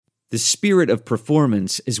The spirit of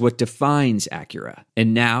performance is what defines Acura.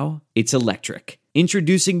 And now, it's electric.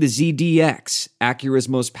 Introducing the ZDX, Acura's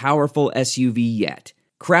most powerful SUV yet.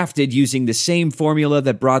 Crafted using the same formula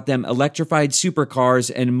that brought them electrified supercars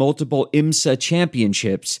and multiple IMSA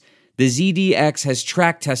championships, the ZDX has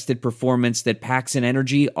track-tested performance that packs an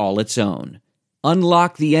energy all its own.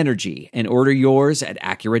 Unlock the energy and order yours at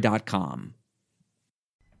Acura.com.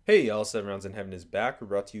 Hey y'all, 7 Rounds in Heaven is back. We're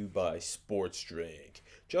brought to you by Sports Drink.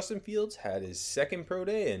 Justin Fields had his second pro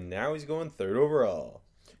day and now he's going third overall.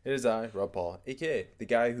 It is I, Rob Paul, aka the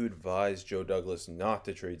guy who advised Joe Douglas not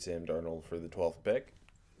to trade Sam Darnold for the 12th pick.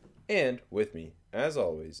 And with me, as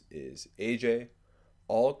always, is AJ.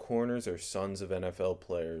 All corners are sons of NFL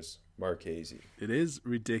players, Marchese. It is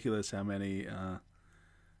ridiculous how many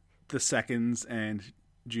the seconds and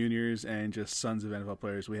juniors and just sons of NFL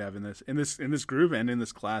players we have in this group and in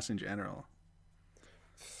this class in general.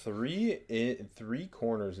 Three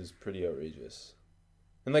corners is pretty outrageous,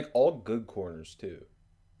 and like all good corners too.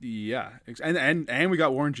 Yeah, and we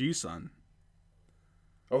got Warren G's son.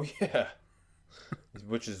 Oh yeah,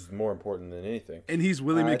 which is more important than anything. And he's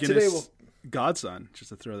Willie McGinnis' godson. Just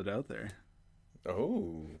to throw that out there.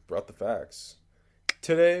 Oh, brought the facts.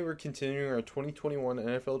 Today we're continuing our 2021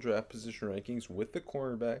 NFL draft position rankings with the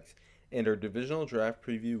cornerbacks and our divisional draft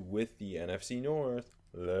preview with the NFC North.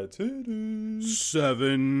 Let's hit it.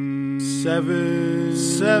 7.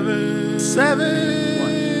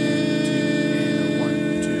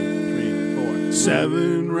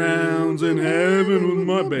 7 rounds in heaven with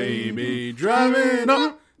my baby, driving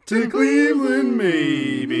up to Cleveland,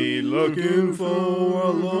 maybe looking for a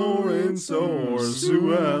Lawrence or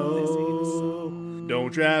Sewell.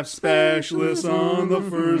 Don't draft specialists on the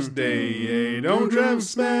first day, don't draft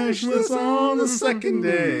specialists on the second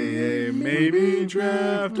day, maybe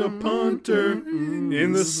draft a punter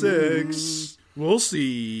in the 6th. We'll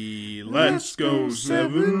see. Let's go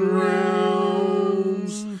 7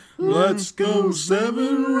 rounds. Let's go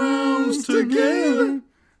 7 rounds together.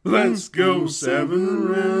 Let's go 7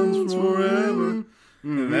 rounds forever.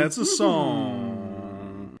 And that's a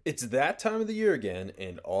song. It's that time of the year again,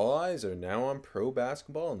 and all eyes are now on pro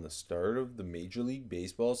basketball and the start of the Major League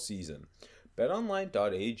Baseball season.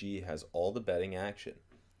 BetOnline.ag has all the betting action.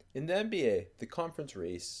 In the NBA, the conference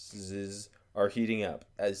races are heating up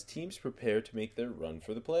as teams prepare to make their run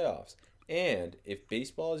for the playoffs. And if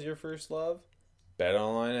baseball is your first love,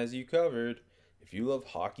 BetOnline has you covered. If you love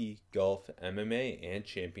hockey, golf, MMA, and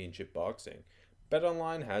championship boxing,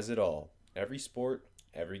 BetOnline has it all. Every sport,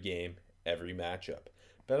 every game, every matchup.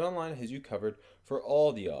 BetOnline has you covered for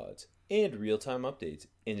all the odds and real-time updates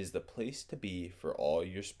and is the place to be for all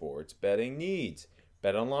your sports betting needs.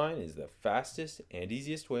 BetOnline is the fastest and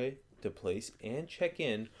easiest way to place and check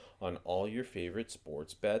in on all your favorite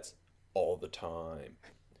sports bets all the time.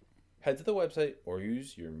 Head to the website or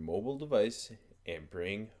use your mobile device and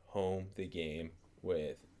bring home the game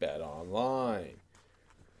with BetOnline.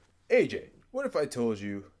 AJ, what if I told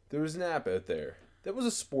you there was an app out there that was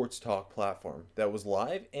a sports talk platform that was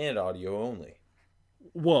live and audio only?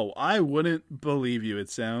 Whoa, I wouldn't believe you. It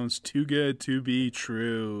sounds too good to be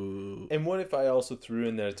true. And what if I also threw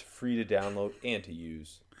in that it's free to download and to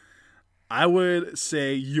use? I would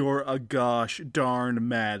say you're a gosh darn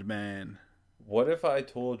madman. What if I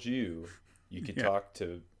told you you could talk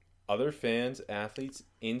to other fans, athletes,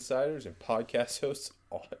 insiders, and podcast hosts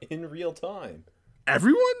all in real time?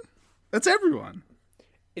 Everyone? That's everyone.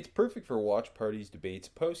 It's perfect for watch parties, debates,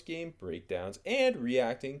 post-game breakdowns, and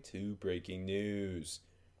reacting to breaking news.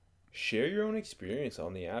 Share your own experience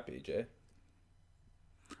on the app, AJ.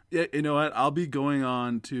 Yeah, you know what? I'll be going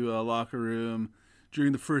on to a locker room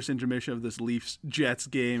during the first intermission of this Leafs-Jets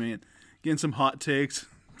game and getting some hot takes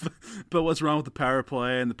about what's wrong with the power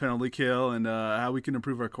play and the penalty kill and how we can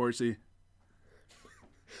improve our Corsi.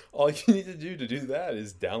 All you need to do that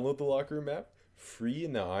is download the Locker Room app, free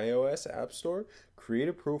in the iOS App Store, create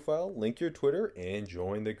a profile, link your Twitter, and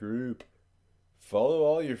join the group. Follow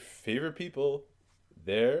all your favorite people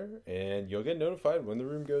there, and you'll get notified when the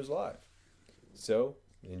room goes live. So,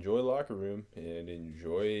 enjoy Locker Room, and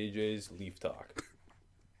enjoy AJ's Leaf Talk.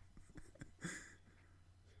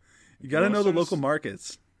 You got to know the local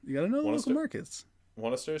markets. Want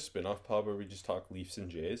to start a spin-off pod where we just talk Leafs and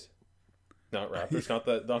Jays? Not Raptors, not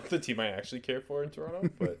the team I actually care for in Toronto,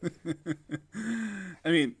 but I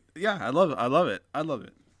mean, yeah, I love it.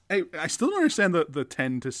 Hey, I still don't understand the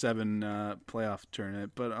 10-7 playoff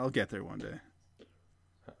tournament, but I'll get there one day.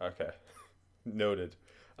 Okay, noted.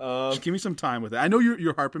 Just give me some time with it. I know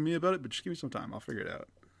you're harping me about it, but just give me some time. I'll figure it out.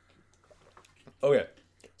 Okay,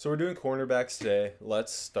 so we're doing cornerbacks today.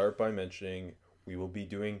 Let's start by mentioning we will be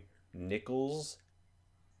doing nickels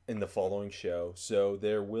in the following show. So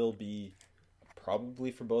there will be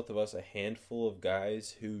probably for both of us a handful of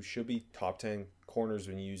guys who should be top 10 corners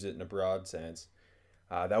when you use it in a broad sense.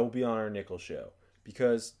 That will be on our nickel show.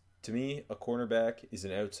 Because to me, a cornerback is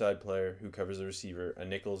an outside player who covers a receiver. A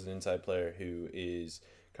nickel is an inside player who is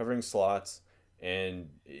covering slots. And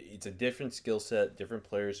it's a different skill set. Different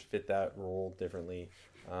players fit that role differently.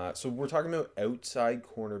 So we're talking about outside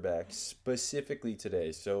cornerbacks specifically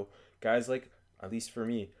today. So guys like, at least for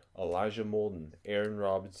me, Elijah Molden, Aaron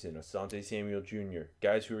Robinson, Asante Samuel Jr.,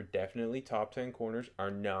 guys who are definitely top 10 corners are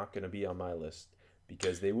not going to be on my list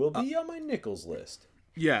because they will be on my nickels list.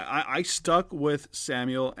 Yeah, I stuck with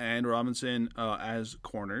Samuel and Robinson as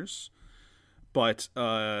corners. But,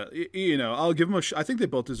 I'll give them a I think they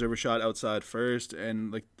both deserve a shot outside first.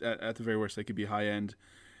 And like at the very worst, they could be high-end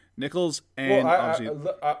nickels. And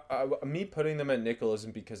me putting them at nickel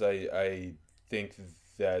isn't because I think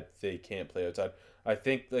that they can't play outside. I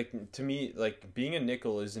think, like, to me, like, being a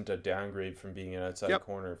nickel isn't a downgrade from being an outside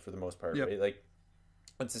corner for the most part, right? Like,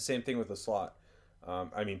 it's the same thing with the slot.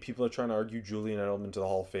 I mean, people are trying to argue Julian Edelman to the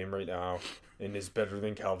Hall of Fame right now and is better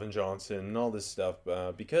than Calvin Johnson and all this stuff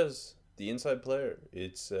because the inside player,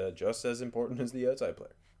 it's just as important as the outside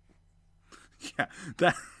player. Yeah,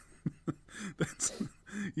 that's...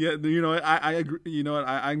 Yeah, I agree. You know what?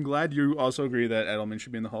 I'm glad you also agree that Edelman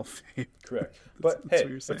should be in the Hall of Fame. Correct. But hey,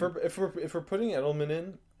 if we're putting Edelman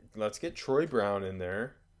in, let's get Troy Brown in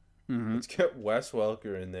there. Mm-hmm. Let's get Wes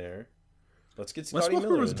Welker in there. Let's get Scotty Miller in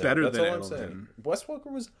there. Wes Welker was better than Edelman. Wes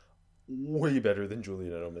Welker was way better than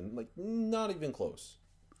Julian Edelman. Like, not even close.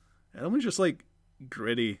 Edelman's just like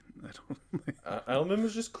gritty. Edelman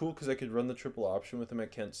was just cool because I could run the triple option with him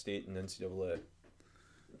at Kent State and NCAA.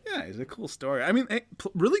 Yeah, he's a cool story. I mean,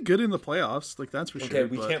 really good in the playoffs, like that's for sure.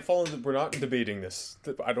 Okay, can't fall into. We're not debating this.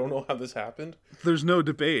 I don't know how this happened. There's no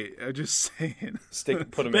debate. I'm just saying.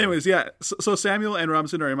 Put him. Anyways, yeah. So Samuel and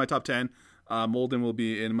Robinson are in my top 10. Molden will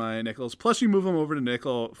be in my nickels. Plus, you move him over to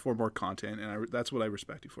nickel for more content, and that's what I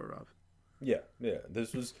respect you for, Rob. Yeah.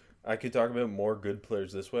 This was. I could talk about more good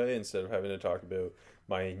players this way instead of having to talk about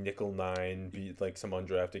my nickel 9 be like some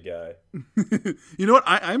undrafted guy. You know what?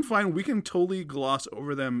 I'm fine. We can totally gloss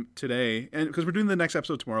over them today, and because we're doing the next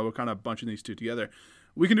episode tomorrow, we're kind of bunching these two together.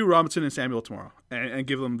 We can do Robinson and Samuel tomorrow, and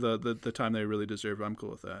give them the time they really deserve. I'm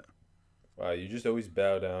cool with that. Wow, you just always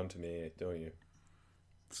bow down to me, don't you?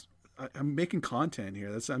 I'm making content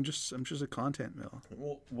here. I'm just a content mill.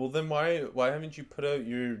 Well, then why haven't you put out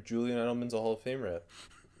your Julian Edelman's a Hall of Fame rep?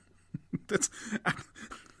 That's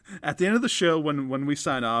at the end of the show when we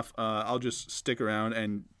sign off. I'll just stick around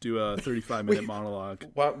and do a 35-minute monologue.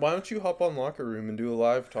 Why don't you hop on Locker Room and do a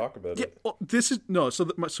live talk about it? Well, this is no. So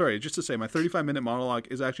sorry, just to say, my 35-minute monologue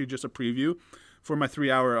is actually just a preview for my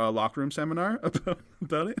 3-hour locker room seminar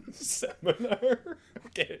about it. Seminar?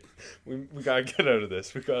 Okay, we gotta get out of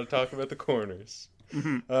this. We gotta talk about the corners.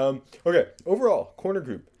 Mm-hmm. Okay, overall corner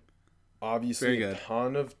group. Obviously, a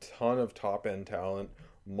ton of top end talent.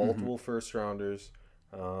 Multiple first rounders.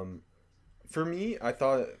 For me, I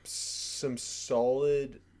thought some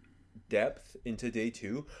solid depth into day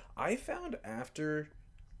 2. I found after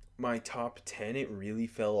my top 10, it really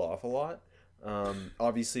fell off a lot.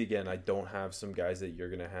 Obviously, again, I don't have some guys that you're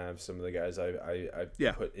going to have. Some of the guys I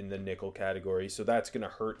put in the nickel category. So that's going to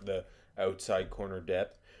hurt the outside corner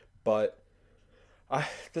depth. But I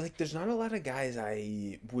feel like there's not a lot of guys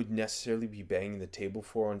I would necessarily be banging the table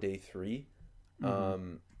for on day 3.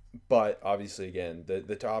 But obviously, again,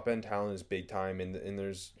 the top end talent is big time, and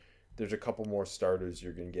there's a couple more starters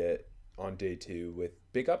you're gonna get on day 2 with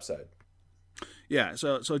big upside. Yeah.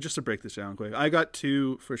 So just to break this down quick, I got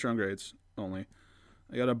 2 first round grades only.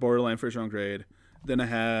 I got a borderline first round grade. Then I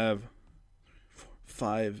have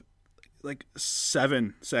 7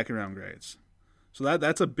 second round grades. So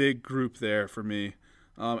that's a big group there for me.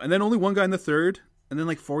 And then only 1 guy in the 3rd, and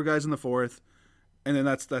then 4 guys in the 4th. And then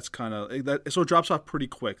that's kind of that. So it drops off pretty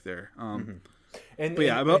quick there.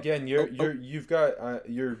 Again, you've got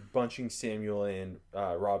you're bunching Samuel and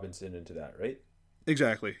Robinson into that, right?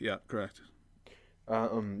 Exactly. Yeah. Correct.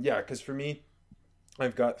 Because for me,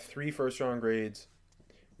 I've got 3 first round grades,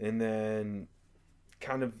 and then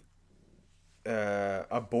kind of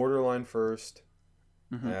a borderline first,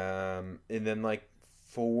 and then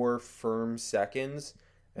 4 firm seconds,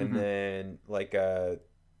 and then a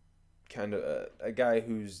kind of a guy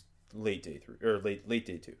who's late day 3 or late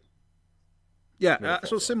day 2. Yeah,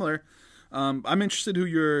 so similar. I'm interested who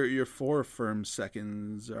your 4 firm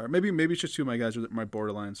seconds are. Maybe it's just 2 of my guys are my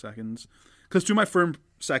borderline seconds, because 2 of my firm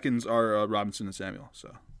seconds are Robinson and Samuel.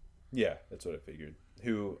 So yeah, that's what I figured.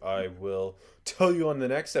 who I will tell you on the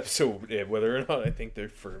next episode whether or not I think they're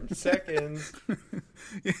firm seconds.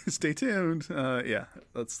 Yeah, stay tuned. Yeah,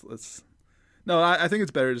 let's. No, I think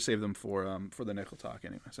it's better to save them for the nickel talk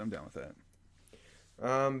anyway. So I'm down with that.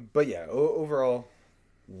 But yeah, overall,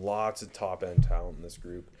 lots of top end talent in this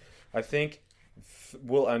group. I think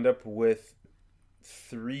we'll end up with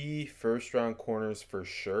 3 first round corners for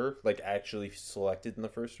sure, like actually selected in the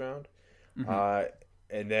first round.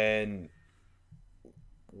 And then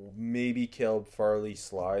maybe Caleb Farley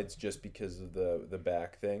slides just because of the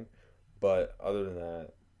back thing. But other than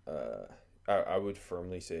that, I would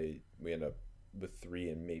firmly say we end up with 3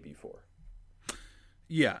 and maybe 4.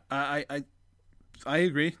 Yeah, I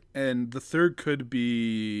agree. And the third could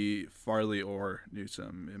be Farley or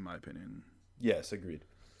Newsome, in my opinion. Yes, agreed.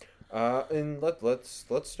 And let's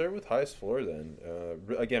start with highest floor then.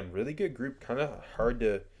 Again, really good group. Kind of hard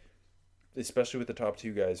to, especially with the top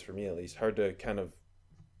 2 guys for me at least, hard to kind of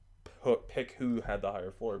pick who had the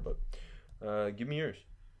higher floor. But give me yours.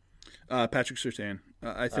 Patrick Surtain.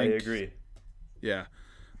 I think I agree. Yeah.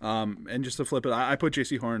 And just to flip it, I put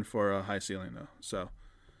JC Horn for a high ceiling though. So.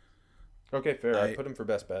 Okay, fair. I put him for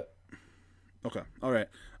best bet. Okay, all right.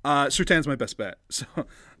 Surtain's my best bet. So,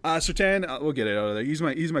 Surtain, we'll get it out of there.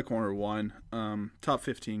 He's my corner 1. Top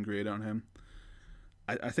 15 grade on him.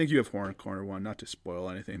 I think you have Horn corner 1. Not to spoil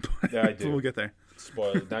anything, but yeah, I do. We'll get there.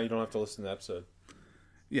 Spoil it. Now you don't have to listen to the episode.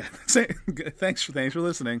 Yeah, thanks for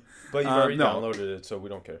listening. But you've already downloaded it, so we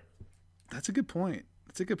don't care. That's a good point.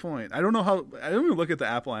 I don't know how. I don't even look at the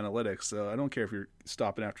Apple Analytics, so I don't care if you're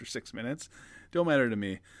stopping after 6 minutes. Don't matter to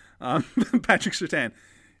me. Patrick Surtain,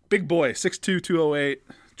 big boy, 6'2", 208.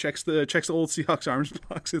 Checks the old Seahawks arms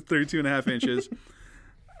box at 32.5 inches.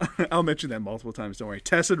 I'll mention that multiple times. Don't worry.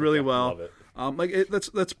 Tested really well. Love it.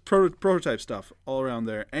 That's prototype stuff all around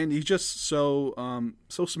there, and he's just so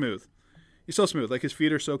smooth. He's so smooth. Like his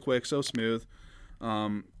feet are so quick, so smooth.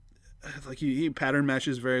 Like he pattern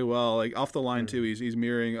matches very well. Like off the line too. He's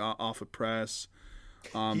mirroring off a press.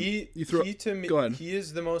 Go ahead. He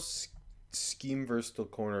is the most scheme versatile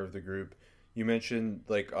corner of the group. You mentioned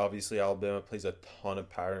like obviously Alabama plays a ton of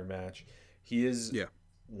pattern match. He is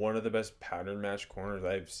one of the best pattern match corners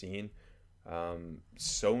I've seen.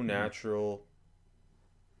 So natural,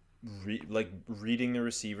 reading the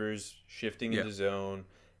receivers, shifting into zone.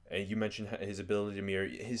 And you mentioned his ability to mirror.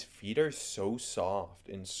 His feet are so soft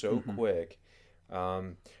and so quick.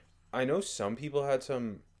 I know some people had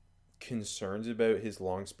some concerns about his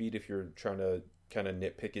long speed if you're trying to kind of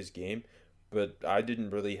nitpick his game, but I didn't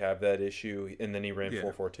really have that issue. And then he ran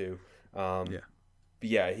 4.42. But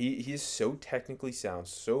yeah, he's so technically sound,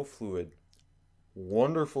 so fluid,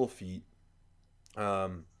 wonderful feet,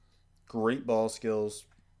 great ball skills.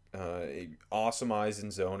 Awesome eyes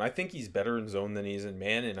in zone. I think he's better in zone than he is in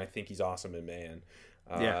man, and I think he's awesome in man.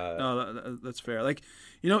 That's fair. Like,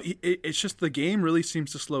 it's just the game really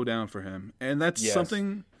seems to slow down for him, and that's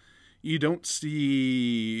something you don't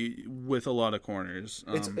see with a lot of corners.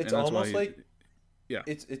 It's almost like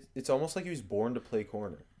it's almost like he was born to play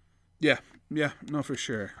corner. Yeah, no, for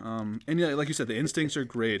sure. And yeah, like you said, the instincts are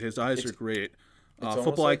great. His eyes are great.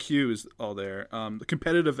 Football IQ is all there.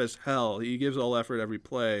 Competitive as hell. He gives all effort every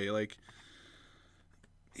play. Like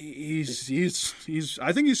he's.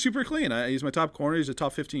 I think he's super clean. He's my top corner. He's a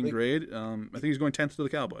top 15 grade. I think he's going 10th to the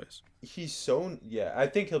Cowboys. He's so I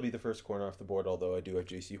think he'll be the first corner off the board. Although I do have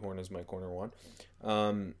JC Horn as my corner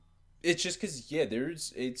 1. It's just because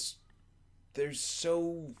there's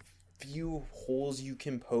so few holes you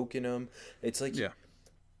can poke in him. It's like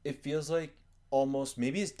it feels like almost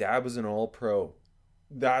maybe his dad was an All-Pro.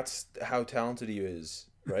 That's how talented he is,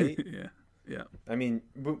 right? Yeah. I mean,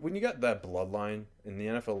 when you got that bloodline, and the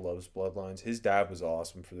NFL loves bloodlines, his dad was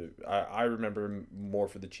awesome for the. I remember him more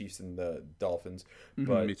for the Chiefs than the Dolphins,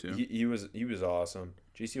 but me too. He was awesome.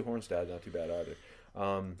 JC Horn's dad, not too bad either.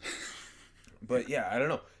 But yeah, I don't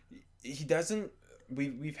know. He doesn't.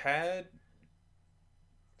 We've had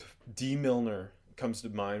D. Milner comes to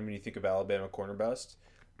mind when you think of Alabama corner bust.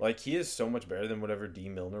 Like, he is so much better than whatever D.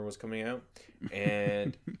 Milner was coming out.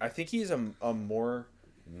 And I think he's a more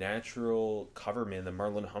natural cover man than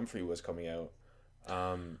Marlon Humphrey was coming out.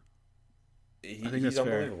 I think he's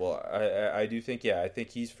unbelievable. I do think, I think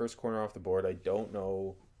he's first corner off the board. I don't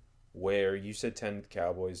know where. You said 10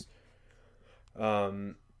 Cowboys.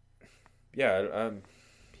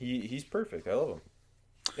 He's perfect. I love him.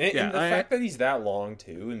 And the fact that he's that long,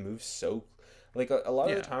 too, and moves so... Like, a lot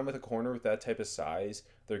of the time with a corner with that type of size,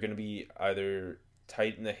 they're going to be either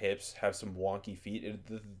tight in the hips, have some wonky feet.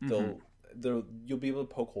 You'll be able to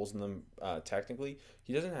poke holes in them technically.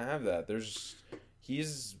 He doesn't have that.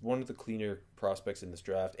 he's one of the cleaner prospects in this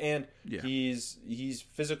draft, and Yeah. he's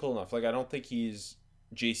physical enough. Like I don't think he's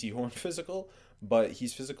J.C. Horn physical, but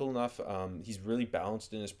he's physical enough. He's really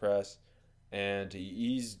balanced in his press, and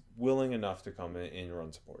he's willing enough to come in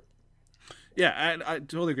run support. Yeah, I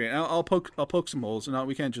totally agree. I'll poke some holes, and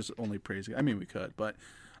we can't just only praise it. I mean, we could, but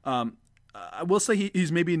I will say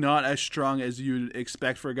he's maybe not as strong as you'd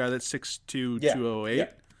expect for a guy that's 6'2", 208. Yeah.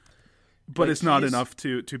 But it's not enough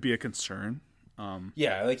to be a concern.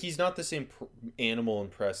 Yeah, like he's not the same animal in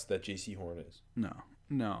press that J.C. Horn is.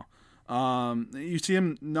 No. You see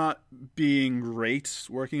him not being great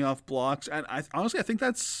working off blocks, and honestly I think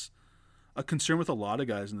that's a concern with a lot of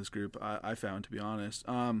guys in this group. I found, to be honest.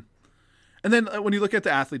 And then when you look at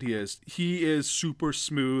the athlete he is super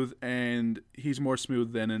smooth, and he's more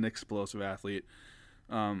smooth than an explosive athlete,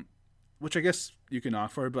 which I guess you can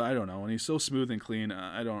knock for it, but I don't know. When he's so smooth and clean,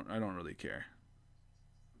 I don't really care.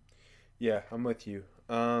 Yeah, I'm with you.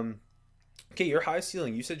 Okay, your high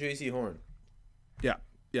ceiling. You said J.C. Horn. Yeah.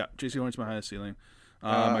 J.C. Horn's my highest ceiling.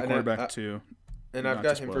 My cornerback 2. And I've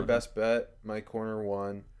got him for best bet. My corner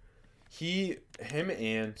 1. Him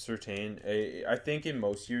and Surtain, I think in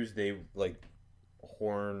most years they like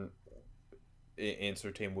Horn and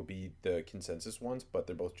Surtain would be the consensus ones, but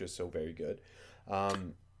they're both just so very good.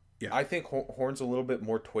 I think Horn's a little bit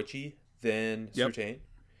more twitchy than Surtain.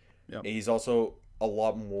 Yep. He's also a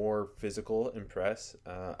lot more physical in press.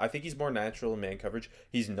 I think he's more natural in man coverage.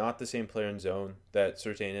 He's not the same player in zone that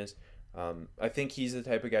Surtain is. I think he's the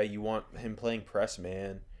type of guy you want him playing press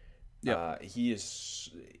man. Yeah, he is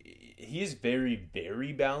very,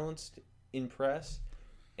 very balanced in press,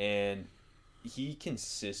 and he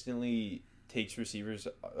consistently takes receivers,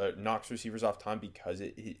 knocks receivers off time because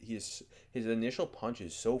his initial punch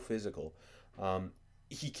is so physical.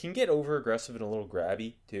 He can get over aggressive and a little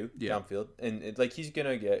grabby too downfield, and he's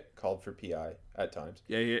gonna get called for PI at times.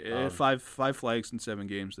 Yeah, he had five flags in 7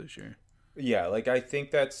 games this year. Yeah, I think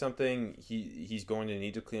that's something he's going to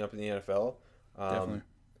need to clean up in the NFL. Definitely.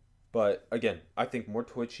 But again, I think more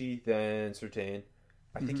twitchy than Surtain.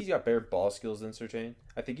 I think he's got better ball skills than Surtain.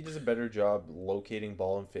 I think he does a better job locating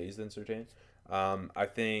ball and phase than Surtain. I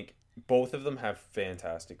think both of them have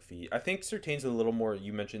fantastic feet. I think Surtain's a little more,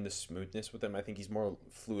 you mentioned the smoothness with him. I think he's more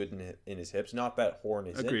fluid in his hips. Not that Horn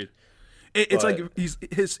isn't. Agreed. It's like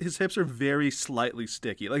his hips are very slightly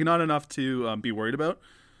sticky. Like not enough to be worried about.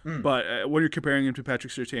 But when you're comparing him to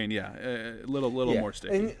Patrick Surtain, a little more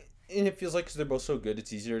sticky. And it feels like because they're both so good,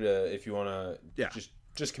 it's easier to, if you want to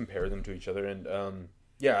just compare them to each other. And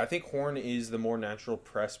I think Horn is the more natural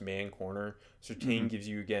press man corner. Surtain gives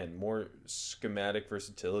you, again, more schematic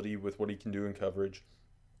versatility with what he can do in coverage.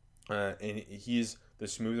 And he's the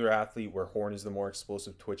smoother athlete, where Horn is the more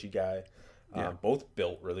explosive, twitchy guy. Both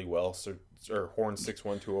built really well. Horn's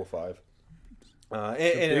 6'1", 205. And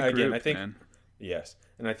again, group, I think... Man. Yes,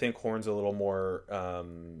 and I think Horn's a little more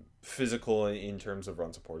physical in terms of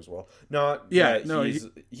run support as well.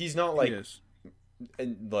 He's not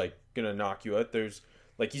gonna knock you out. There's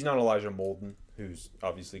he's not Elijah Molden, who's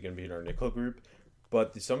obviously gonna be in our nickel group,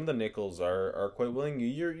 but some of the nickels are quite willing.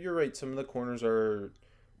 You're right. Some of the corners are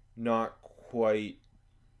not quite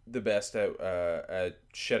the best at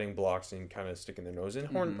shedding blocks and kind of sticking their nose in.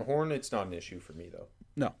 Horn, it's not an issue for me though.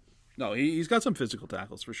 No, he's got some physical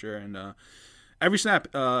tackles for sure, and. Every snap,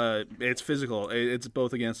 it's physical. It's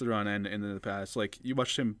both against the run and in the pass. Like you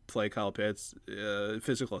watched him play Kyle Pitts,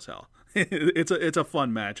 physical as hell. It's a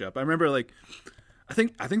fun matchup. I remember I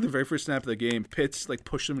think the very first snap of the game, Pitts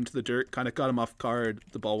pushed him into the dirt, kind of got him off guard.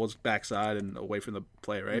 The ball was backside and away from the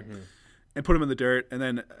play, right? Mm-hmm. And put him in the dirt. And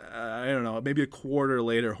then I don't know, maybe a quarter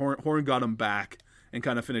later, Horn got him back and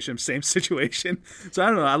kind of finished him. Same situation. So I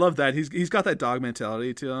don't know. I love that. He's got that dog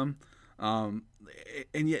mentality to him.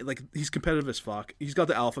 And yet, he's competitive as fuck. He's got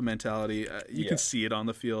the alpha mentality. You can see it on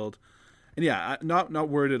the field. And not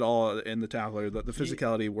worried at all in the tackler. The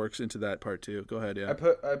physicality works into that part too. Go ahead. Yeah.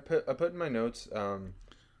 I put in my notes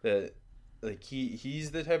that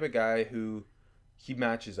he's the type of guy who he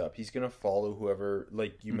matches up. He's gonna follow whoever.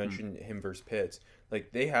 You mentioned him versus Pitts.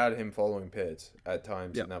 They had him following Pitts at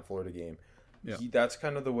times in that Florida game. Yeah. That's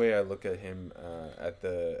kind of the way I look at him at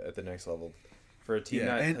the next level. For a team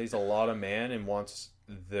that plays a lot of man and wants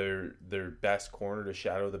their best corner to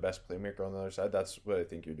shadow the best playmaker on the other side, that's what I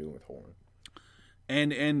think you're doing with Horn.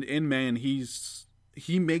 And in man, he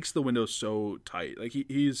makes the window so tight.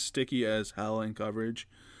 He's sticky as hell in coverage.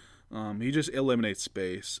 He just eliminates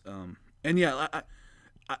space. The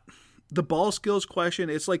ball skills question,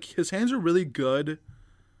 it's his hands are really good.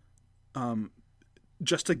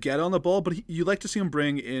 Just to get on the ball, but you like to see him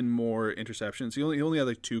bring in more interceptions. He only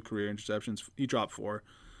had 2 career interceptions. He dropped 4.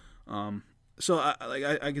 So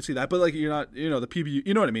I can see that, but like you're not, the PBU,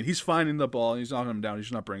 you know what I mean. He's finding the ball, and he's knocking them down. He's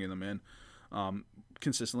just not bringing them in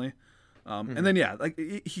consistently. And then like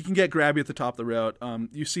he can get grabby at the top of the route.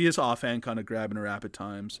 You see his offhand kind of grabbing a rap at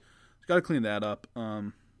times. He's got to clean that up.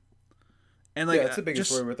 And like that's the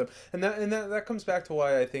biggest worry with him, and that comes back to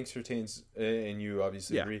why I think Surtain's, and you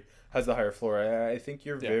obviously agree, has the higher floor. I think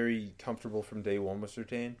you're very comfortable from day one with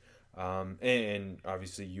Surtain, and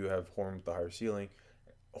obviously you have Horn with the higher ceiling.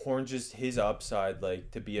 Horn, just his upside,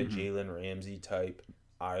 like to be a Jalen Ramsey type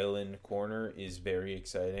island corner, is very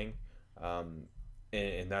exciting.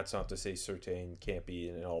 And that's not to say Surtain can't be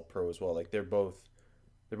an all-pro as well. Like they're both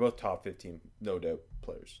top 15, no doubt,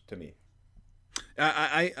 players to me.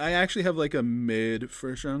 I actually have like a mid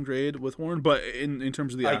first round grade with Horn, but in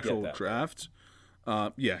terms of the actual draft,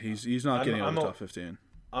 he's not getting out of the top 15.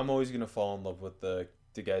 I'm always gonna fall in love with the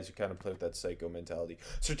guys who kind of play with that psycho mentality.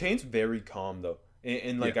 Surtain's very calm though.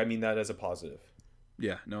 And I mean that as a positive.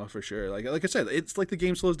 Yeah, no, for sure. Like I said, it's like the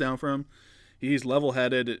game slows down for him. He's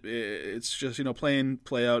level-headed. It's just,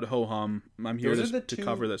 play out, ho-hum. I'm here to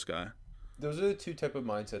cover this guy. Those are the two type of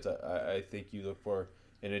mindsets I think you look for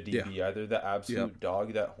in a DB. Yeah. Either the absolute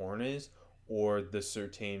dog that Horn is, or the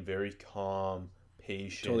Surtain, very calm,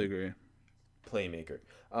 patient, totally agree, playmaker.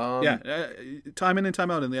 Time in and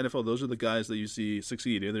time out in the NFL, those are the guys that you see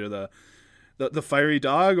succeed. Either the fiery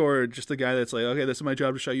dog, or just the guy that's like, okay, this is my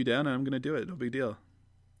job to shut you down, and I'm going to do it. No big deal.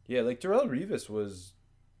 Yeah, like Darrelle Revis was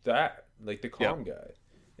that, like the calm guy.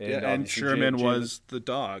 And Sherman was the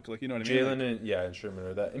dog. Like, you know what I mean? Jalen and Sherman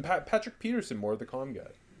are that. And Patrick Peterson, more the calm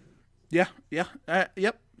guy.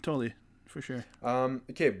 Yep, totally, for sure.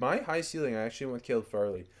 Okay, my high ceiling, I actually went with Caleb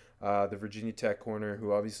Farley, the Virginia Tech corner,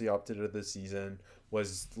 who obviously opted out of the season,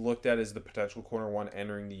 was looked at as the potential corner one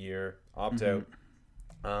entering the year, out.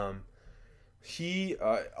 He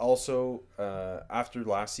also, after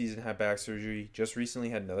last season, had back surgery. Just recently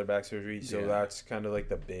had another back surgery, so that's kind of like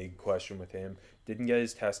the big question with him. Didn't get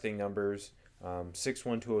his testing numbers. 6'1",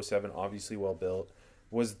 207, obviously well built.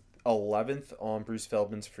 Was 11th on Bruce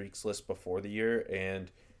Feldman's freaks list before the year,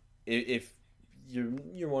 and if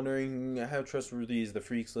you're wondering how trustworthy is the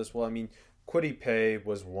freaks list, well, I mean, Kwity Paye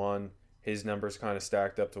was 1. His numbers kind of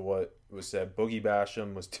stacked up to what was said. Boogie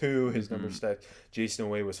Basham was 2. His numbers stacked. Jason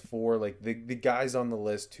Away was 4. Like the guys on the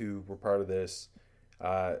list who were part of this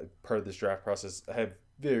draft process have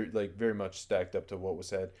very much stacked up to what was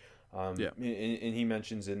said. And he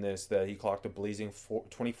mentions in this that he clocked a blazing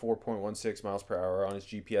 24.16 miles per hour on his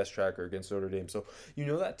GPS tracker against Notre Dame. So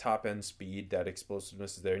that top end speed, that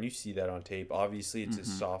explosiveness is there, and you see that on tape. Obviously, it's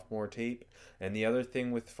his sophomore tape. And the other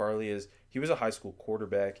thing with Farley is he was a high school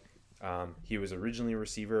quarterback. He was originally a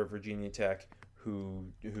receiver of Virginia Tech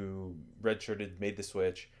who redshirted, made the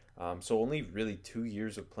switch. So only really 2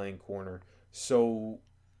 years of playing corner. So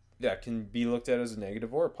that can be looked at as a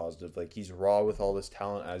negative or a positive. Like, he's raw with all this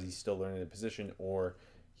talent as he's still learning the position, or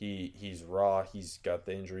he's raw, he's got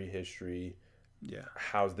the injury history. Yeah.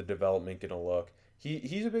 How's the development going to look?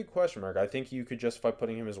 He's a big question mark. I think you could justify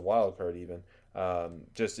putting him as a wild card even,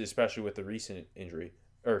 just especially with the recent injury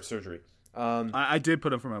or surgery. I did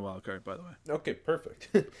put him for my wild card, by the way. Okay, perfect.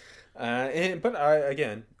 But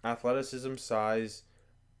again, athleticism, size,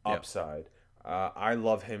 upside. I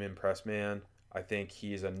love him in press man. I think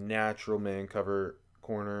he's a natural man cover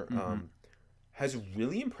corner. Has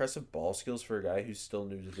really impressive ball skills for a guy who's still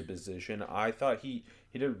new to the position. I thought he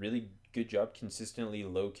did a really good job consistently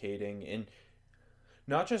locating, and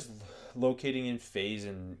not just locating in phase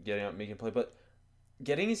and getting out and making a play, but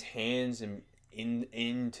getting his hands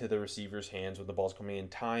into the receiver's hands when the ball's coming in,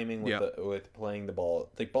 timing with playing the ball.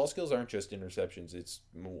 Like, ball skills aren't just interceptions. It's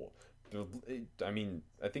more. I mean,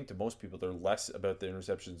 I think to most people, they're less about the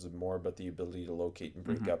interceptions and more about the ability to locate and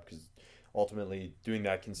break up, because ultimately doing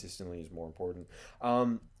that consistently is more important.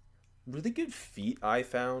 Really good feet, I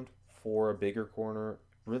found, for a bigger corner.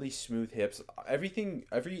 Really smooth hips.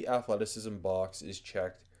 Every athleticism box is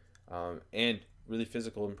checked, and really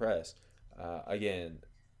physical and press. Again,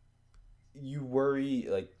 you worry,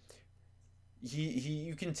 like,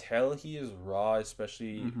 you can tell he is raw,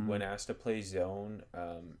 especially when asked to play zone.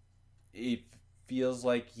 It feels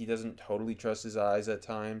like he doesn't totally trust his eyes at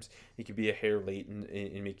times. He could be a hair late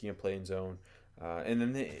in making a play in zone. And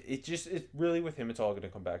then it really, with him, it's all going to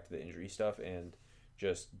come back to the injury stuff and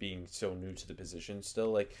just being so new to the position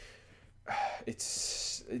still. Like,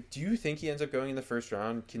 do you think he ends up going in the first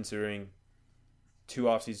round, considering 2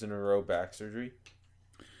 offseasons in a row back surgery?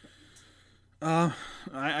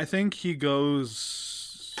 I think he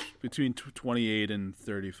goes between 28 and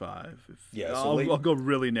 35. I'll go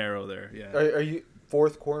really narrow there. Yeah. Are you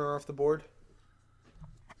 4th corner off the board?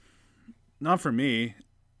 Not for me.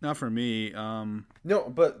 Not for me. No,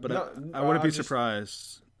 but I wouldn't be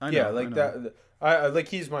surprised. I know, yeah, like I know. that. I like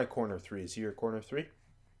he's my corner 3. Is he your corner 3?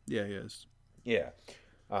 Yeah, he is. Yeah.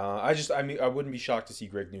 I mean, I wouldn't be shocked to see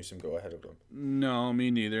Greg Newsome go ahead of him. No, me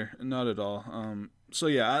neither. Not at all. So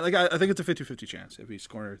yeah, I think it's a 50-50 chance if he's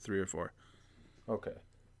corner 3 or 4. Okay.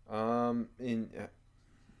 I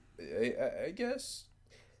guess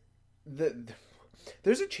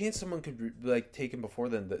there's a chance someone could like take him before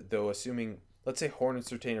then, though. Assuming, let's say Horn and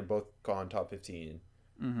Surtain are both gone top 15.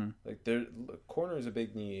 Mm-hmm. Like corner is a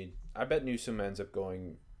big need. I bet Newsome ends up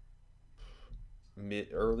going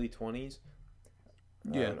early 20s.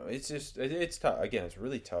 I don't know. It's just it's tough. Again, it's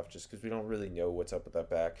really tough just because we don't really know what's up with that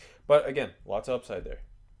back. But again, lots of upside there.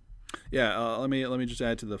 Yeah. Let me just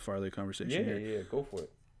add to the Farley conversation here. Yeah. Go for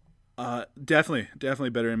it. Definitely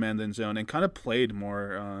better in man than zone, and kind of played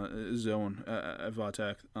more zone at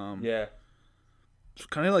Vatek.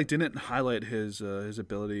 Kind of like didn't highlight his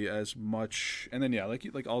ability as much, and then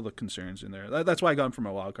like all the concerns in there. That's why I got him from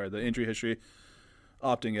a wild card. The injury history,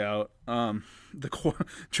 opting out,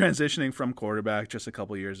 transitioning from quarterback just a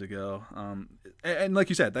couple years ago, and like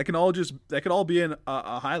you said, that could all be a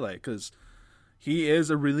highlight because he is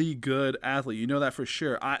a really good athlete. You know that for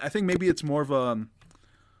sure. I think maybe it's more of a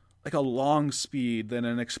long speed than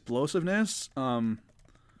an explosiveness.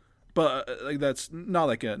 But like that's not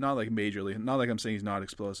like majorly. Not like I'm saying he's not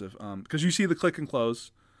explosive. Because you see the click and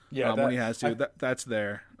close. Yeah, when he has to. That's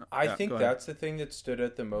there. I think that's the thing that stood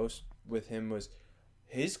out the most with him was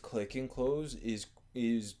his click and close is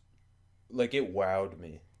like it wowed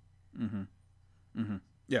me.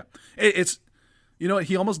 Yeah, it's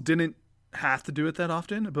he almost didn't have to do it that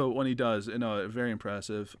often, but when he does, very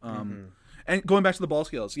impressive. And going back to the ball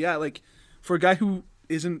skills, yeah, like for a guy who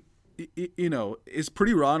isn't, is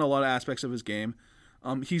pretty raw in a lot of aspects of his game.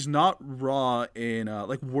 He's not raw in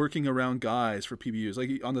like working around guys for PBUs, like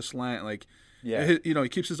on the slant, like he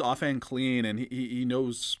keeps his offhand clean and he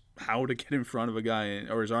knows how to get in front of a guy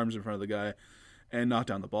or his arms in front of the guy and knock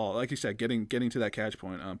down the ball. Like you said, getting to that catch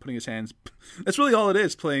point, putting his hands. That's really all it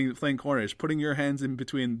is. Playing corners, putting your hands in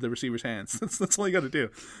between the receiver's hands. That's all you got to do.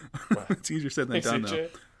 Wow. It's easier said than done, though.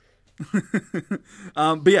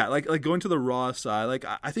 But yeah, like going to the raw side, like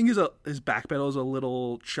I think his back pedal is a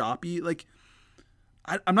little choppy. Like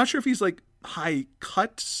I'm not sure if he's like high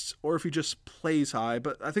cuts or if he just plays high,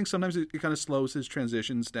 but I think sometimes it kind of slows his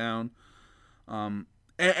transitions down.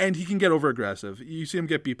 And he can get over aggressive. You see him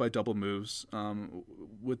get beat by double moves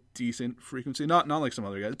with decent frequency. Not like some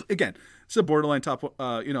other guys. But again, it's a borderline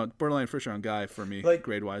borderline first round guy for me, like,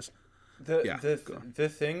 grade wise.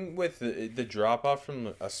 The thing with the drop off from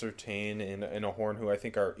a Surtain and a Horn, who I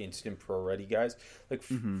think are instant pro ready guys, like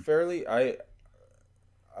fairly, I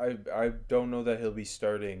don't know that he'll be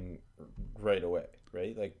starting right away,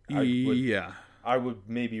 right? Like I would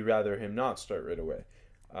maybe rather him not start right away.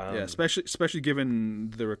 Especially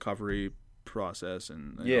given the recovery process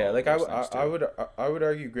and like I would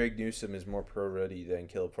argue Greg Newsome is more pro ready than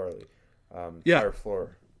Caleb Farley. Higher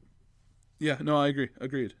floor. Yeah, no, I agree.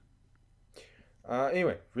 Agreed.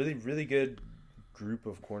 Anyway, really, really good group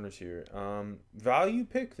of corners here. Value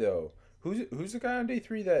pick though. Who's the guy on day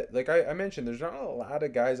 3 that, like I mentioned, there's not a lot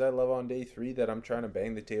of guys I love on day 3 that I'm trying to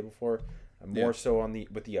bang the table for. More so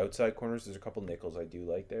with the outside corners. There's a couple nickels I do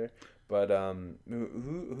like there, but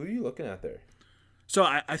who are you looking at there? So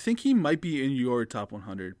I think he might be in your top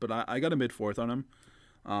 100, but I got a mid 4th on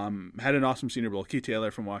him. Had an awesome Senior Bowl. Keith Taylor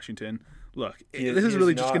from Washington. Look, this is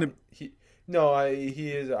really just gonna.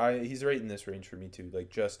 He's right in this range for me too. Like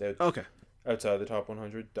just outside the top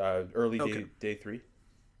 100, early day 3.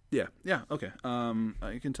 Yeah, okay.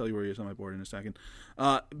 I can tell you where he is on my board in a second.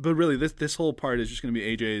 But really, this whole part is just going to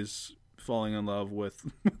be AJ's falling in love with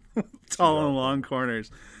tall and long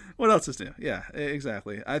corners. What else is new? Yeah,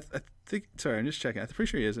 exactly. I think. Sorry, I'm just checking. I'm pretty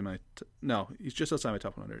sure he is in my. No, he's just outside my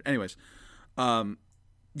top 100. Anyways, I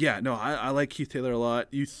like Keith Taylor a lot.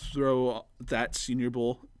 You throw that Senior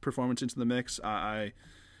Bowl performance into the mix,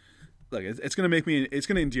 it's going to make me. It's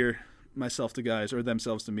going to endear myself to guys or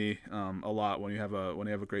themselves to me a lot when you have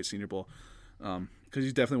a great Senior Bowl, because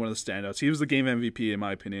he's definitely one of the standouts. He was the game MVP in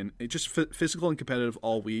my opinion. It just physical and competitive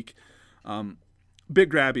all week, bit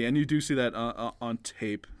grabby, and you do see that on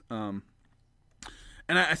tape. And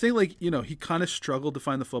I think he kind of struggled to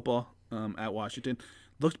find the football at Washington.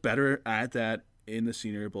 Looked better at that in the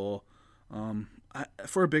Senior Bowl.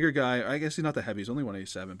 For a bigger guy, I guess he's not that heavy. He's only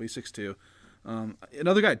 187, but he's 6'2".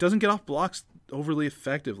 Another guy doesn't get off blocks overly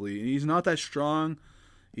effectively. He's not that strong.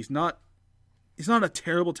 He's not a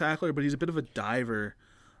terrible tackler, but he's a bit of a diver.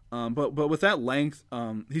 But with that length, he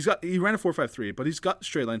ran a 4.53, but he's got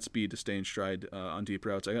straight line speed to stay in stride on deep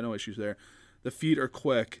routes. I got no issues there. The feet are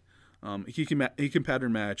quick. He can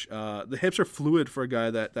pattern match. The hips are fluid for a guy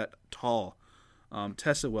that tall.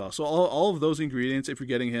 Tests it well. So all of those ingredients, if you're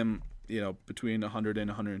getting him, between 100 and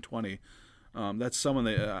 120, that's someone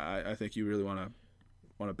that I think you really want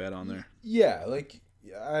to bet on there. Yeah,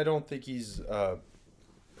 I don't think he's a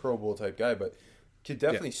Pro Bowl type guy, but could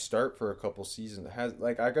definitely start for a couple seasons.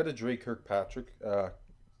 I got a Drake Kirkpatrick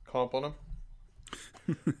comp on him.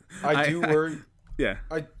 I do worry. Yeah,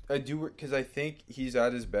 I do, because I think he's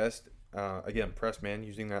at his best. Again, press man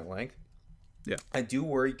using that length. Yeah, I do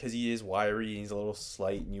worry because he is wiry. He's a little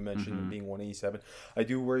slight, and you mentioned him being 187. I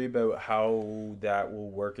do worry about how that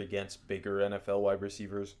will work against bigger NFL wide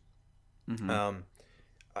receivers.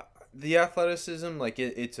 The athleticism,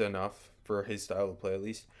 it's enough for his style of play, at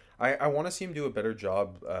least. I want to see him do a better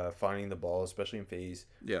job finding the ball, especially in phase.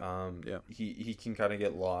 He can kind of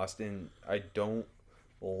get lost, and I don't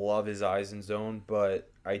love his eyes in zone,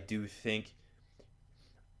 but I do think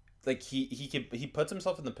he puts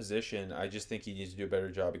himself in the position. I just think he needs to do a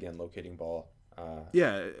better job again locating ball.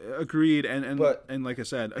 Agreed. And like I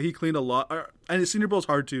said, he cleaned a lot. And his Senior Bowl is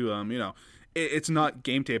hard to it's not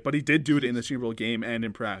game tape, but he did do it in the Senior Bowl game and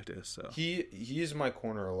in practice. So he is my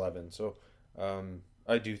corner 11. So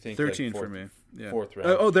I do think 13 for me. Yeah. Fourth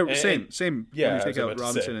round. They're same. Yeah, when you take out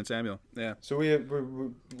Robinson and Samuel. Yeah. So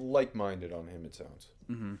we're like-minded on him, it sounds.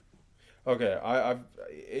 Okay, I've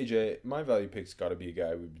AJ, my value pick's got to be a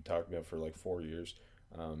guy we've been talking about for 4 years.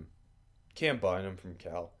 Cam Bynum from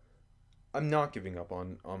Cal. I'm not giving up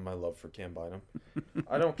on my love for Cam Bynum.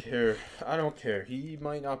 I don't care. He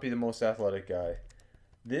might not be the most athletic guy.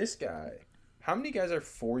 This guy, how many guys are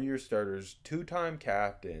 4-year starters, 2-time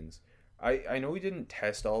captains? I know he didn't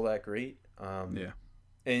test all that great. And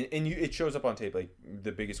it shows up on tape.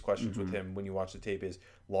 The biggest questions with him when you watch the tape is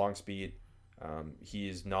long speed. He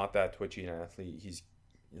is not that twitchy an athlete. He's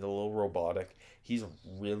a little robotic. He's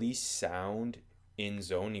really sound in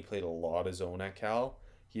zone. He played a lot of zone at Cal.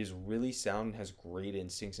 He is really sound and has great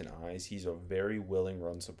instincts and eyes. He's a very willing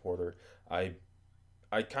run supporter. I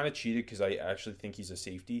kind of cheated because I actually think he's a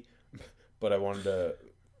safety, but I wanted to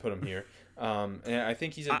put him here. And I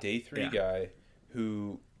think he's a day 3 guy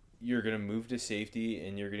who you're going to move to safety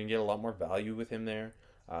and you're going to get a lot more value with him there.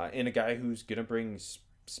 And a guy who's going to bring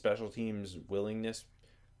special teams willingness.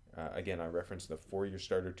 Again, I referenced the 4-year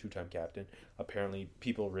starter, 2-time captain. Apparently,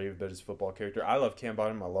 people rave about his football character. I love Cam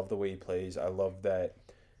Bynum. I love the way he plays. I love that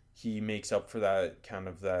he makes up for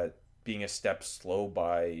that being a step slow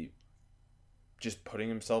by just putting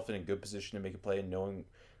himself in a good position to make a play and knowing,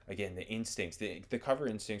 again, the instincts, the cover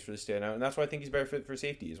instincts really stand out. And that's why I think he's better fit for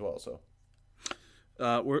safety as well. So,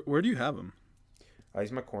 where do you have him?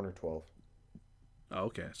 He's my corner 12. Oh,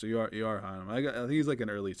 okay, so you are high on him. I think he's an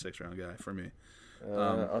early 6th-round guy for me.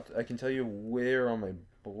 I can tell you where on my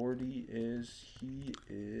board he is. He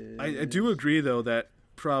is. I do agree though that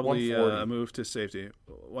probably a move to safety.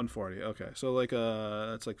 140. Okay, so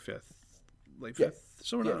that's 5th, late 5th.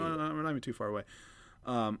 So we're not even too far away.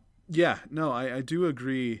 I do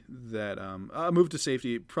agree that a move to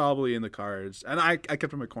safety probably in the cards, and I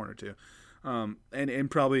kept him at corner too, and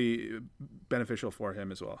probably beneficial for him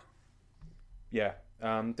as well. Yeah.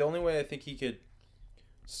 The only way I think he could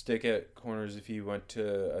stick at corners if he went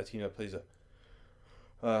to a team that plays a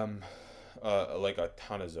ton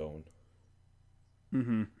of zone.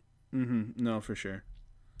 No, for sure.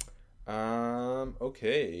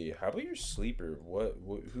 Okay. How about your sleeper?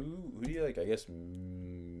 Who do you like? I guess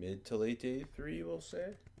mid to late day 3, we'll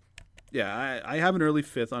say. Yeah, I have an early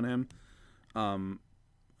 5th on him.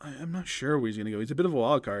 I'm not sure where he's going to go. He's a bit of a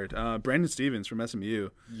wild card. Brandon Stevens from SMU.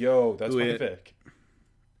 Yo, that's my pick.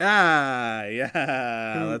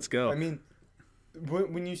 Let's go. I mean,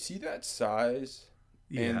 when you see that size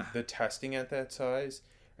and the testing at that size,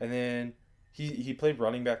 and then he played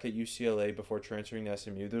running back at UCLA before transferring to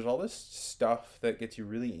SMU, there's all this stuff that gets you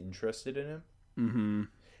really interested in him. Mm-hmm.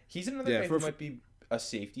 He's another guy who might be a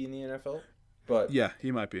safety in the NFL, but yeah,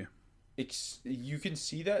 he might be. You can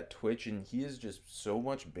see that twitch, and he is just so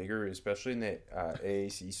much bigger, especially in the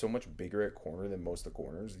AAC. So much bigger at corner than most of the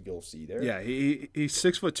corners you'll see there. Yeah, he's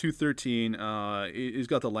 6 foot 213. He's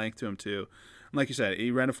got the length to him too. And like you said,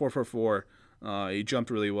 he ran a 4.44. He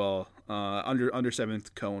jumped really well under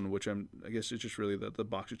 7th cone, which I guess is just really the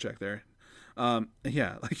box to check there.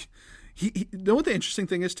 He know what the interesting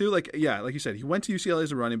thing is too. Like you said, he went to UCLA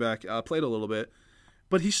as a running back, played a little bit.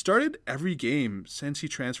 But he started every game since he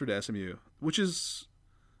transferred to SMU, which is,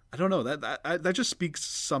 I don't know, that just speaks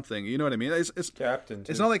something. You know what I mean? It's captain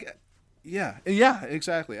too. It's not yeah,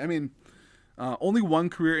 exactly. I mean, only one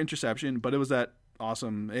career interception, but it was that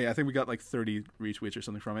awesome. Hey, I think we got like 30 retweets or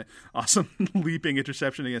something from it. Awesome leaping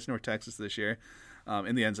interception against North Texas this year,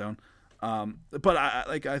 in the end zone. But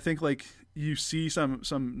I think like you see some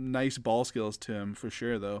nice ball skills to him for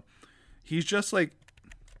sure though. He's just like,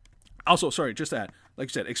 also sorry, just that, like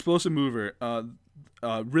you said, explosive mover,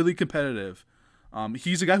 really competitive.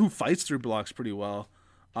 He's a guy who fights through blocks pretty well.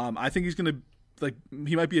 I think he's gonna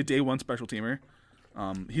he might be a day one special teamer.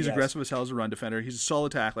 He's aggressive as hell as a run defender. He's a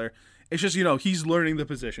solid tackler. It's just, he's learning the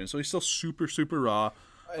position, so he's still super, super raw.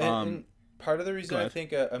 And part of the reason I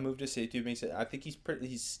think a move to safety makes it, I think he's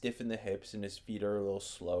stiff in the hips and his feet are a little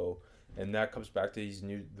slow, and that comes back to he's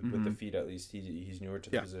new with the feet at least. He's newer to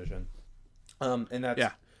the position, and that's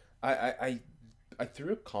I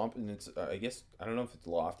threw a comp, and it's I guess I don't know if it's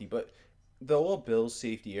lofty, but the old Bills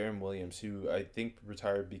safety Aaron Williams, who I think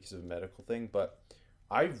retired because of a medical thing, but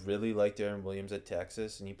I really liked Aaron Williams at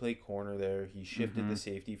Texas, and he played corner there. He shifted the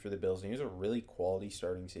safety for the Bills, and he was a really quality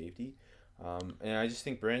starting safety. And I just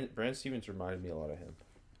think Brandon Stevens reminded me a lot of him.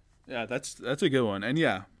 Yeah, that's a good one. And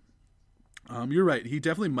yeah, you're right. He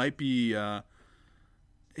definitely might be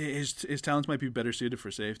his talents might be better suited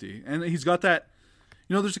for safety. And he's got that,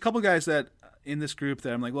 there's a couple guys that in this group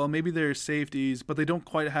that I'm like, well, maybe they're safeties, but they don't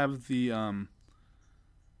quite have the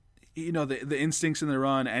the instincts in the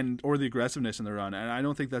run or the aggressiveness in the run, and I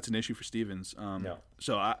don't think that's an issue for Stevens. No.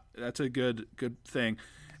 So that's a good thing.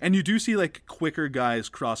 And you do see like quicker guys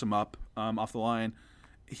cross him up off the line.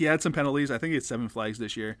 He had some penalties. I think he had 7 flags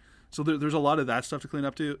this year. So there's a lot of that stuff to clean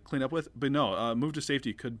up with. But no, move to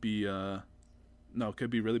safety could be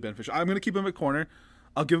really beneficial. I'm gonna keep him at corner.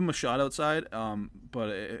 I'll give him a shot outside. But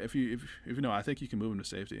if you I think you can move him to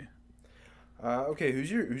safety. Okay, who's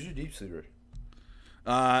your deep sleeper?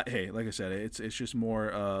 Hey, like I said, it's just more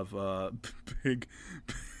of big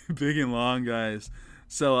and long guys.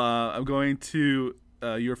 So I'm going to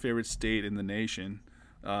your favorite state in the nation,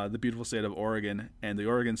 the beautiful state of Oregon, and the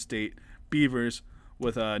Oregon State Beavers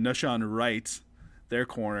with Nahshon Wright, their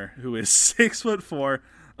corner, who is 6'4",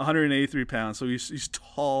 183 pounds. So he's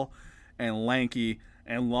tall and lanky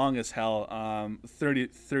and long as hell.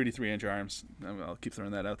 33-inch arms. I'll keep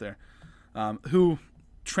throwing that out there. Who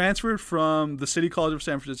transferred from the City College of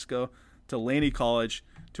San Francisco to Laney College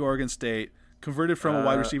to Oregon State, converted from a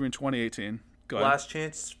wide receiver in 2018. Go ahead. Last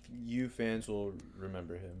chance you fans will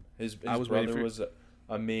remember him. His brother was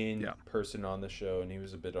a main person on the show, and he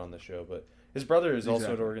was a bit on the show, but his brother is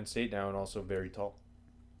also at Oregon State now and also very tall.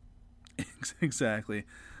 Exactly.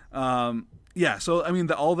 So, I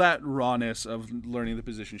mean, all that rawness of learning the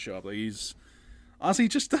position show up. Like he's honestly, he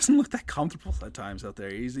just doesn't look that comfortable at times out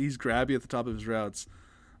there. He's grabby at the top of his routes.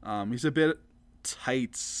 He's a bit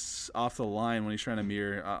tight off the line when he's trying to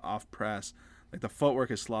mirror off press. Like the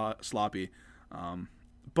footwork is sloppy.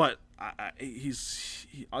 But he's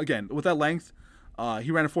again with that length.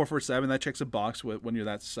 He ran a 4.47. That checks a box when you're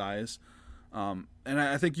that size. And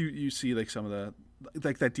I think you see like some of the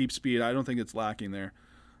that deep speed. I don't think it's lacking there.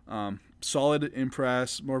 Solid in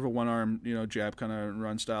press, more of a one arm jab kind of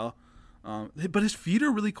run style. But his feet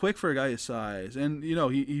are really quick for a guy his size, and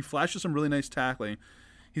he flashes some really nice tackling.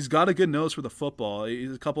 He's got a good nose for the football.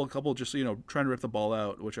 He's a couple just trying to rip the ball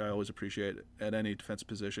out, which I always appreciate at any defensive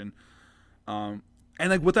position. And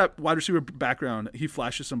like with that wide receiver background, he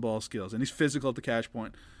flashes some ball skills, and he's physical at the catch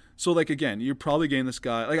point. So like again, you're probably getting this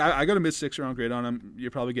guy. Like I got a mid-6th round grade on him.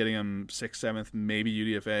 You're probably getting him 6th, 7th, maybe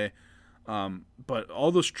UDFA. But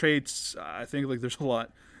all those traits, I think like there's a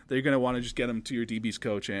lot that you're gonna want to just get him to your DB's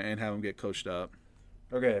coach and have him get coached up.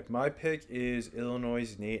 Okay, my pick is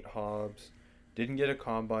Illinois' Nate Hobbs. Didn't get a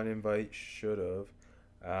combine invite, should have.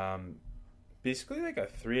 Basically like a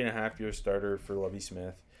 3.5-year starter for Lovie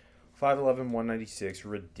Smith. 5'11", 196,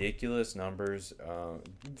 ridiculous numbers. 4'4",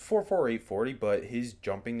 840, but his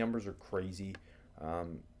jumping numbers are crazy.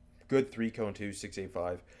 Good 3-cone too,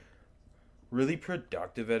 6'8", really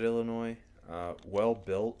productive at Illinois. Well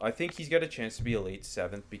built. I think he's got a chance to be a late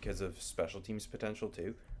 7th because of special teams potential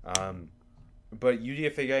too. But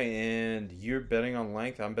UDFA guy, and you're betting on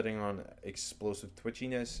length. I'm betting on explosive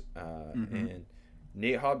twitchiness. And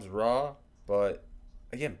Nate Hobbs raw, but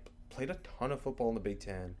again, played a ton of football in the Big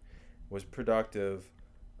Ten. Was productive.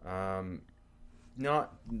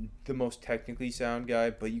 Not the most technically sound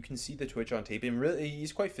guy, but you can see the twitch on tape. And really,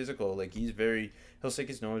 he's quite physical. Like he'll stick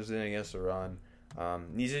his nose in against a run.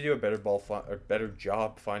 Needs to do a better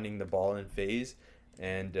job finding the ball in phase,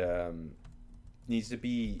 and needs to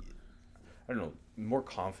be, I don't know, more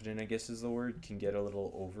confident, I guess is the word. Can get a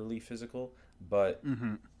little overly physical, but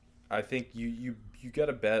I think you got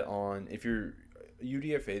to bet on, if you're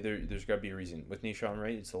UDFA, there's got to be a reason. With Nahshon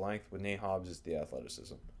Wright, it's the length. With Nate Hobbs, it's the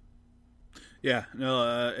athleticism. Yeah,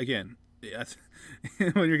 no. Again, Yeah,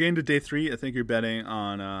 when you're getting to day 3, I think you're betting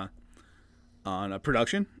on a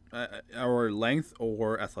production, or length,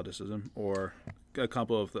 or athleticism, or a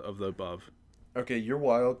couple of the above. Okay, your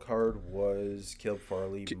wild card was Caleb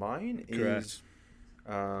Farley. Correct.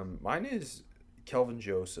 Mine is Kelvin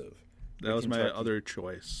Joseph. That was my other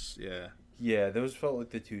choice. Yeah. Yeah, those felt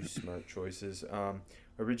like the two smart choices.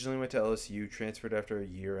 Originally went to LSU, transferred after a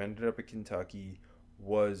year, ended up at Kentucky,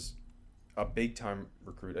 was a big time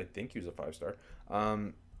recruit. I think he was a 5-star.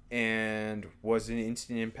 And was an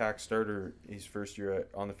instant impact starter his first year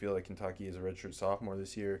on the field at Kentucky as a redshirt sophomore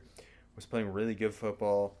this year. Was playing really good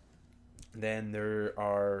football. Then there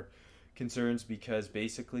are concerns because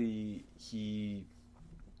basically he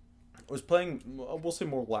was playing, we'll say,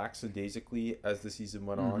 more lackadaisically as the season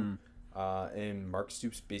went on. And Mark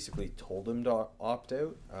Stoops basically told him to opt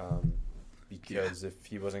out because if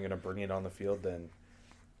he wasn't going to bring it on the field, then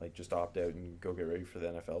like just opt out and go get ready for the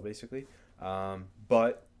NFL, basically.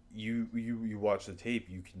 But you watch the tape,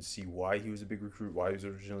 you can see why he was a big recruit, why he was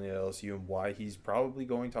originally at LSU, and why he's probably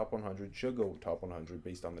going top 100, should go top 100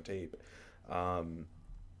 based on the tape.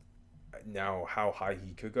 Now, how high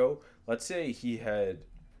he could go, let's say he had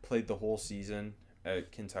played the whole season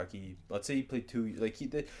at Kentucky. Let's say he played 2, like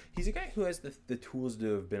he's a guy who has the tools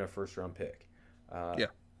to have been a first round pick.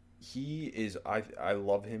 He is, I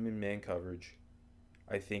love him in man coverage.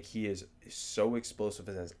 I think he is so explosive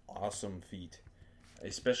and has awesome feet,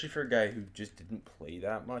 especially for a guy who just didn't play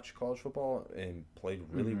that much college football and played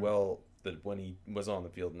really well when he was on the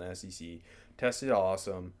field in the SEC. Tested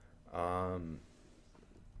awesome.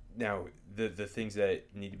 Now, the things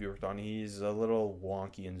that need to be worked on, he's a little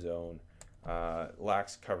wonky in zone,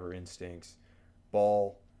 lacks cover instincts,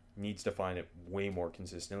 ball needs to find it way more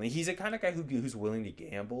consistently. He's a kind of guy who's willing to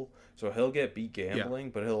gamble, so he'll get beat gambling,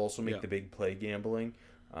 but he'll also make the big play gambling.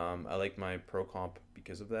 I like my pro comp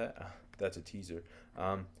because of that. That's a teaser.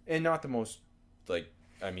 And not the most, like,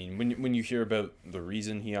 I mean, when you hear about the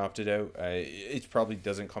reason he opted out, it probably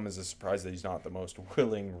doesn't come as a surprise that he's not the most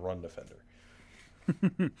willing run defender.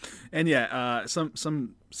 And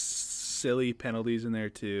some silly penalties in there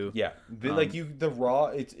too. Yeah,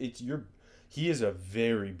 he is a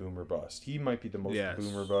very boomer bust. He might be the most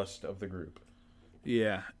boomer bust of the group.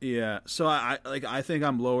 Yeah. So I think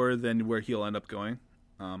I'm lower than where he'll end up going.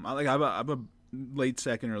 I'm a late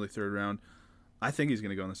second, early third round. I think he's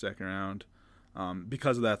going to go in the second round,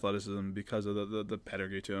 because of the athleticism, because of the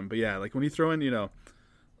pedigree to him. But yeah, like when you throw in,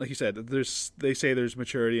 like you said, they say there's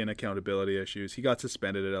maturity and accountability issues. He got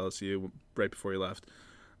suspended at LSU right before he left.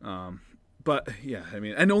 But yeah, I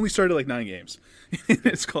mean, and only started like 9 games in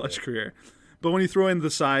his college career. But when you throw in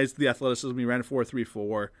the size, the athleticism, he ran a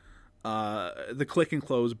 4.34. The click and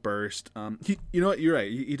close burst. You know what? You're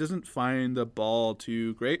right. He doesn't find the ball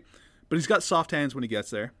too great, but he's got soft hands when he gets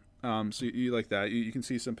there. So you like that. You can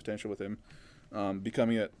see some potential with him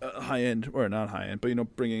becoming a high end, or not high end,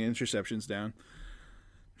 but bringing interceptions down.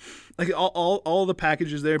 Like all the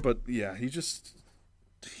packages there, but yeah, he's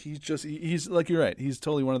like, you're right. He's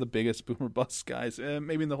totally one of the biggest boomer bust guys,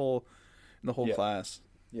 maybe in the whole class.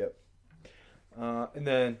 Yep. And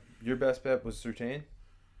then your best bet was Surtain.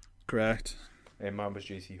 Correct. And mine was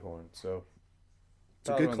JC Horn. So it's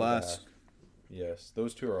a good class. Yes,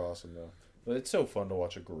 those two are awesome though. But it's so fun to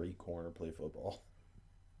watch a great corner play football.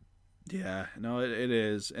 Yeah, no, it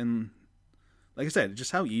is, and like I said,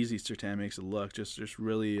 just how easy Surtain makes it look, just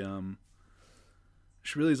really,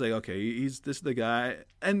 is like, okay, this is the guy,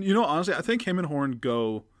 and honestly, I think him and Horn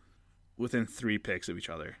go within 3 picks of each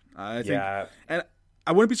other. I think, and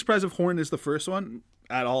I wouldn't be surprised if Horn is the first one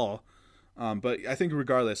at all. But I think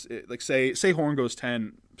regardless, say Horn goes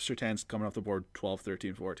 10, Surtain's coming off the board 12,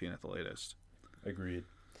 13, 14 at the latest. Agreed.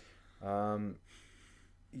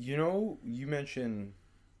 You mentioned,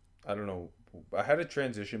 I don't know, I had a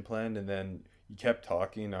transition planned and then you kept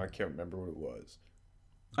talking and I can't remember what it was.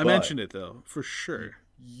 I mentioned it though, for sure.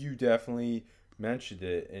 You definitely mentioned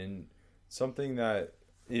it, and something that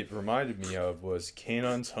it reminded me of was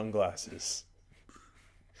Kanon sunglasses.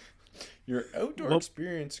 Your outdoor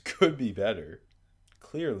experience could be better.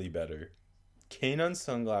 Clearly better. Kanon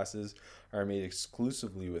sunglasses are made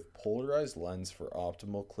exclusively with polarized lens for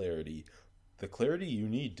optimal clarity. The clarity you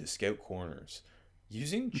need to scout corners.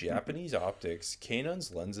 Using Japanese optics,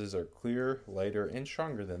 Kanon's lenses are clearer, lighter, and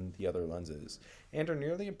stronger than the other lenses, and are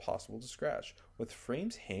nearly impossible to scratch. With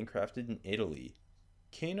frames handcrafted in Italy,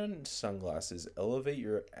 Kanon sunglasses elevate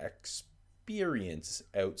your experience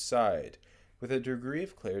outside with a degree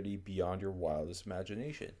of clarity beyond your wildest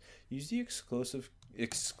imagination. Use the exclusive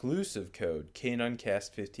exclusive code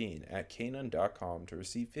KNUNCAST15 at knun.com to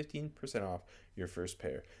receive 15% off your first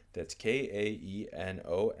pair. That's KAENONCAST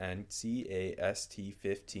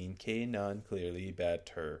 15. KNUN, clearly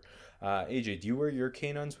better. AJ, do you wear your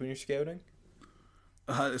KNUNs when you're scouting?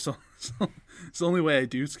 It's the only way I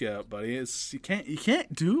do scout, buddy. It's you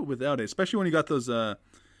can't do it without it, especially when you got those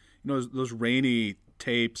those rainy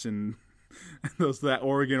tapes and that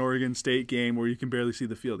Oregon State game where you can barely see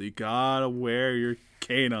the field. You gotta wear your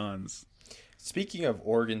Canons. Speaking of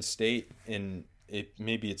Oregon State,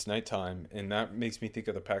 maybe it's nighttime, and that makes me think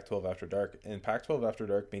of the Pac-12 After Dark. And Pac-12 After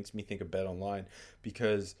Dark makes me think of Bet Online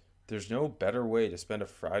because there's no better way to spend a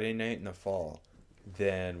Friday night in the fall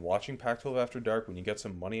than watching Pac-12 After Dark when you got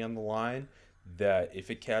some money on the line. That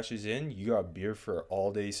if it cashes in, you got beer for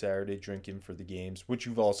all day Saturday drinking for the games, which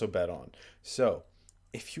you've also bet on. So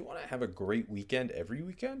if you want to have a great weekend every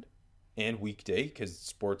weekend and weekday, because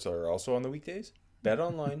sports are also on the weekdays,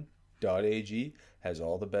 betonline.ag has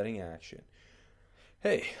all the betting action.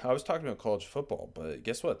 Hey, I was talking about college football, but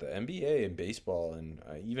guess what? The NBA and baseball and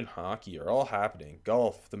even hockey are all happening.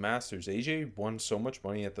 Golf, the Masters. AJ won so much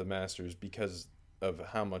money at the Masters because of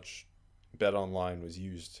how much BetOnline was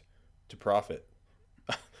used to profit.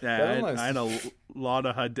 Yeah, I had a lot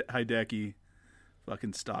of Hideki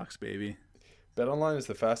fucking stocks, baby. BetOnline is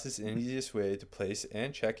the fastest and easiest way to place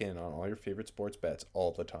and check in on all your favorite sports bets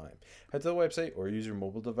all the time. Head to the website or use your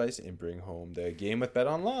mobile device and bring home the game with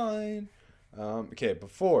BetOnline. Okay,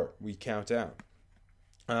 before we count down,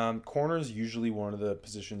 corner is usually one of the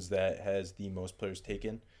positions that has the most players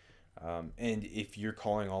taken. And if you're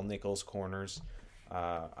calling all Nichols corners,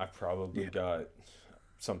 I've probably got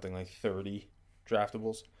something like 30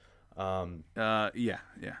 draftables. Yeah.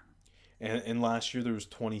 And last year there was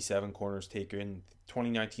 27 corners taken.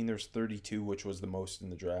 2019 there was 32, which was the most in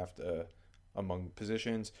the draft among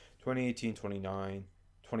positions. 2018, 29.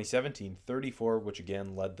 2017, 34, which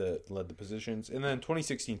again led the positions. And then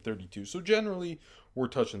 2016, 32. So generally, we're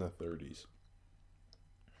touching the 30s.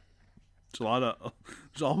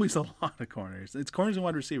 There's always a lot of corners. It's corners and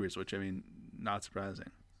wide receivers, which, I mean, not surprising.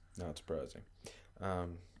 Not surprising. I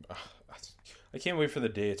can't wait for the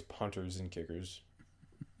day it's punters and kickers.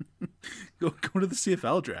 Go to the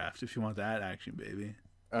CFL draft if you want that action, baby.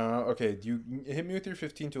 Okay, you hit me with your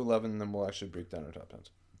 15 to 11, and then we'll actually break down our top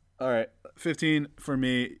 10s. All right, 15 for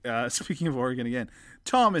me. Speaking of Oregon again,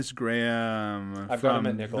 Thomas Graham. I've got him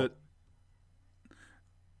at nickel.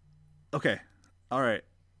 Okay, all right.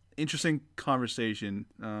 Interesting conversation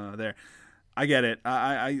there. I get it.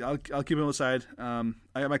 I'll keep him aside. I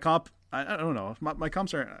got my comp. I don't know. My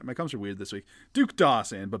comps are weird this week. Duke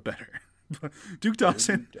Dawson, but better. Duke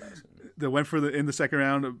Dawson that went in the second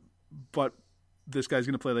round, but this guy's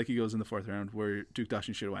going to play like he goes in the fourth round where Duke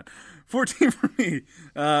Dawson should have went. 14 for me.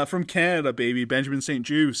 From Canada, baby. Benjamin St.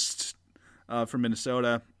 Juste from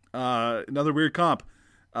Minnesota. Another weird comp.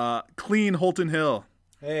 Clean Holton Hill.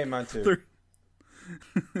 Hey, mine too.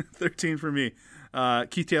 13 for me.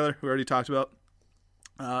 Keith Taylor, we already talked about.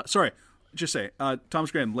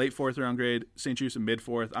 Thomas Graham, late fourth round grade. St. Juste, a mid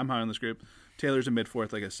fourth. I'm high on this group. Taylor's a mid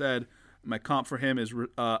fourth, like I said. My comp for him is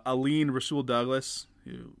Aline Rasul Douglas,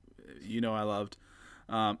 who I loved.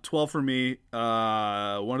 12 for me.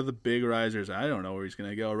 One of the big risers. I don't know where he's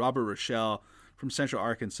going to go. Robert Rochelle from Central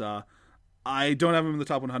Arkansas. I don't have him in the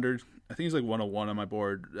top 100. I think he's like 101 on my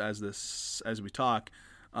board as we talk.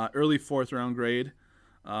 Early fourth round grade.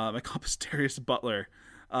 My comp is Darius Butler.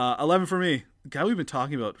 11 for me. The guy we've been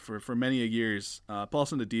talking about for many years.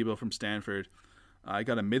 Paulson Adebo from Stanford. I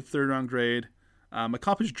got a mid third round grade. My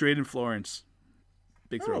comp is Drayden Florence.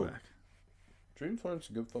 Big throwback. Drayden Florence is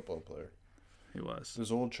a good football player. He was.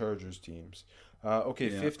 Those old Chargers teams.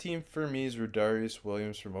 15 for me is Rodarius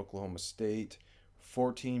Williams from Oklahoma State.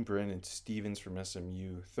 14, Brandon Stevens from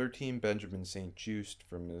SMU. 13, Benjamin St. Juste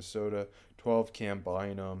from Minnesota. 12, Cam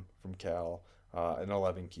Bynum from Cal. And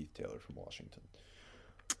 11, Keith Taylor from Washington.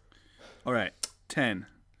 All right, 10.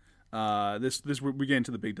 We get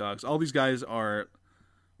into the big dogs. All these guys are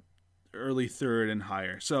early third and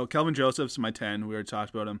higher. So Kelvin Joseph's my 10. We already talked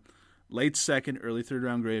about him. Late second, early third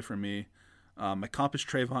round grade for me. My comp is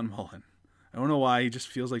Trayvon Mullen. I don't know why. He just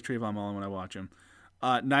feels like Trayvon Mullen when I watch him.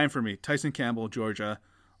 9 for me. Tyson Campbell, Georgia.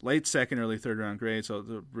 Late second, early third round grade,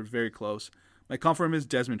 so we're very close. My comp for him is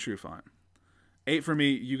Desmond Trufant. 8 for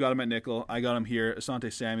me. You got him at nickel. I got him here.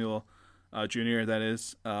 Asante Samuel Jr., that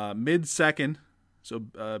is. Mid second, so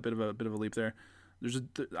a bit of a leap there.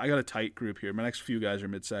 I got a tight group here. My next few guys are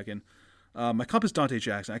mid second. My comp is Dante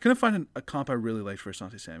Jackson. I couldn't find a comp I really liked for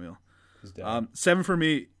Asante Samuel. 7 for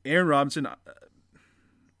me. Aaron Robinson,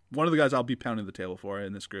 one of the guys I'll be pounding the table for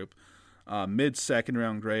in this group. Mid second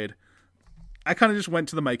round grade. I kind of just went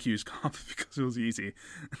to the Mike Hughes comp because it was easy.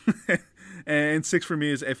 And 6 for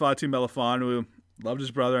me is Efatu Melifonwu. Loved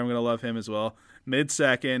his brother. I'm going to love him as well.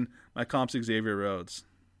 Mid-second, my comp's Xavier Rhodes.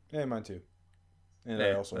 Yeah, mine too. And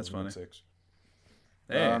Hey, I also that's have him at funny. 6.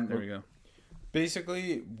 Hey, there we go.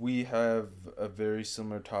 Basically, we have a very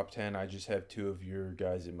similar top 10. I just have 2 of your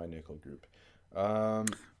guys in my nickel group.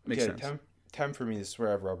 Makes okay, sense. 10 for me. This is where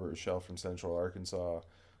I have Robert Rochelle from Central Arkansas.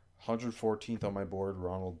 114th on my board,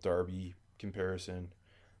 Ronald Darby comparison.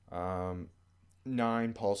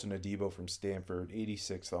 9, Paulson Adebo from Stanford.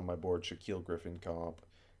 86th on my board, Shaquille Griffin comp.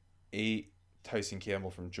 8, Tyson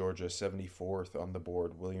Campbell from Georgia. 74th on the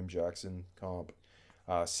board, William Jackson comp.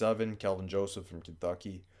 7, Kelvin Joseph from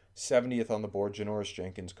Kentucky. 70th on the board, Janoris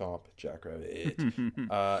Jenkins comp. Jackrabbit.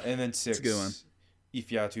 And then 6, That's a good one.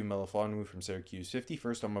 Ifeatu Melifonwu from Syracuse.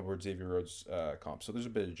 51st on my board, Xavier Rhodes comp. So there's a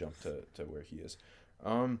bit of jump to where he is.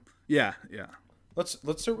 Yeah. Let's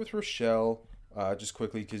start with Rochelle just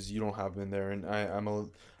quickly because you don't have him in there, and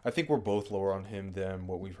I think we're both lower on him than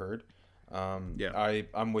what we've heard.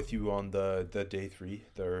 I'm with you on the day 3,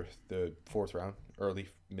 the 4th round, early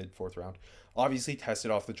mid 4th round. Obviously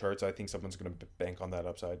tested off the charts. I think someone's going to bank on that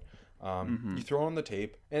upside. You throw on the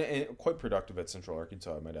tape, and quite productive at Central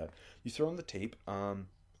Arkansas, I might add. You throw on the tape,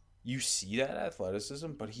 you see that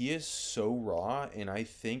athleticism, but he is so raw, and I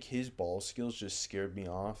think his ball skills just scared me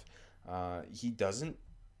off. He doesn't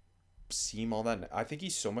seem all that. I think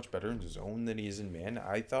he's so much better in zone than he is in man.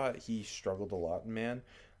 I thought he struggled a lot in man,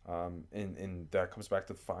 and that comes back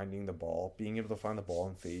to finding the ball. Being able to find the ball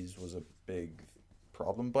in phase was a big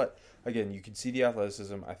problem. But again, you can see the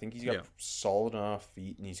athleticism. I think he's got solid enough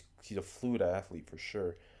feet, and he's a fluid athlete for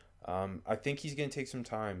sure. I think he's going to take some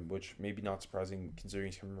time, which may be not surprising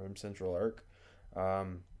considering he's coming from Central Arc.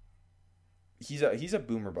 He's a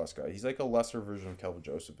boomer bust guy. He's like a lesser version of Kelvin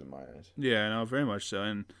Joseph in my eyes. Yeah, no, very much so.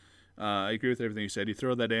 And I agree with everything you said. You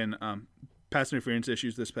throw that in. Pass interference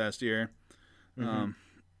issues this past year.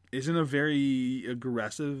 Isn't a very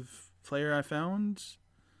aggressive player, I found.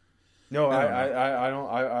 No,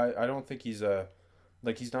 I don't think he's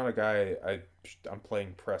he's not a guy I'm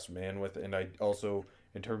playing press man with, and I also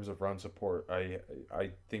in terms of run support,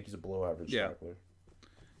 I think he's a below average tackler.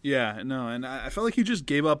 Yeah, no, and I felt like he just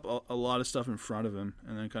gave up a lot of stuff in front of him,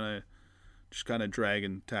 and then kind of drag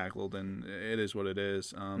and tackled, and it is what it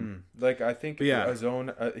is. I think a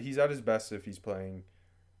zone. He's at his best if he's playing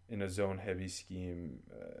in a zone heavy scheme,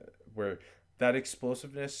 where that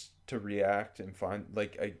explosiveness to react and find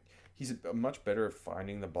he's much better at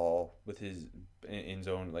finding the ball with his in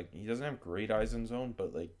zone. Like, he doesn't have great eyes in zone,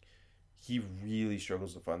 but he really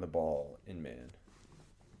struggles to find the ball in man.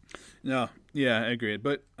 No, yeah, I agree.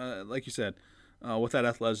 But like you said, with that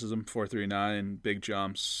athleticism, 4.39, big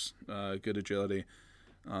jumps, good agility,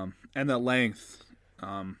 and that length,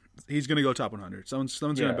 he's going to go top 100. Someone's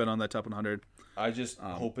going to bet on that top 100. I just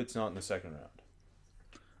hope it's not in the second round.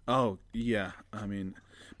 Oh yeah, I mean,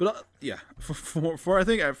 but for I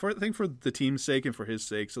think for the team's sake and for his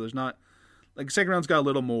sake, so there's not second round's got a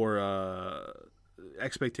little more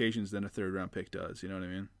expectations than a third round pick does. You know what I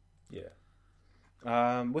mean?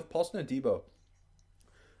 Yeah. With Paulson Adebo,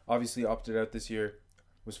 obviously opted out this year,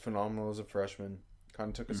 was phenomenal as a freshman. Kind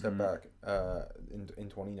of took a step back in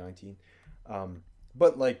 2019,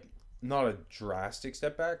 but not a drastic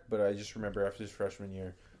step back. But I just remember after his freshman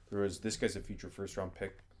year, there was this guy's a future first round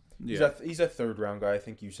pick. Yeah. He's a third round guy, I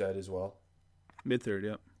think you said as well. Mid third,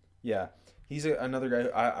 yep. Yeah, he's another guy.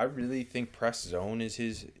 I really think press zone is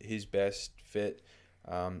his best fit.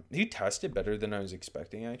 He tested better than I was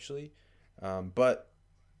expecting actually, but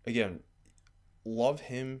again, love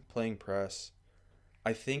him playing press.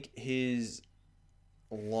 I think his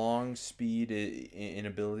long speed and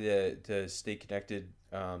ability to stay connected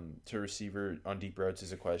to receiver on deep routes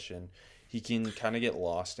is a question. He can kind of get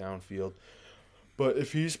lost downfield. But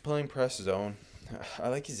if he's playing press zone, I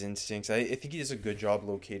like his instincts. I think he does a good job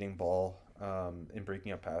locating ball and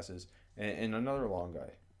breaking up passes. And another long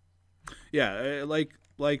guy. Yeah, like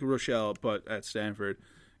Rochelle, but at Stanford.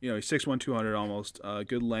 He's 6'1", 200 almost.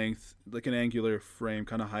 Good length, like an angular frame,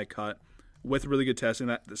 kind of high cut, with really good testing.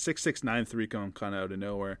 That the 6'6", 9'3" come kind of out of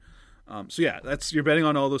nowhere. So yeah, you're betting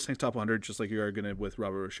on all those things top 100, just like you are gonna with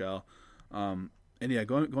Robert Rochelle. And yeah,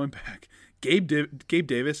 going back, Gabe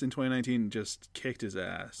Davis in 2019 just kicked his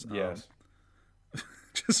ass. Yes.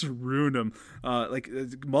 Just ruined him.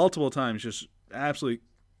 Multiple times, just absolutely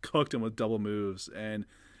cooked him with double moves and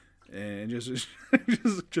just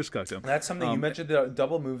cooked him. That's something you mentioned. The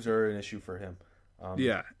double moves are an issue for him.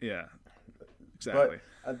 Yeah, exactly.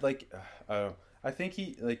 But I think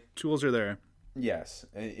he tools are there. Yes,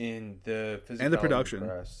 in the physicality and the production.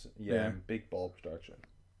 press, and big ball production.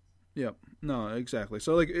 Yep. No, exactly.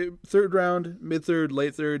 So like third round, mid third,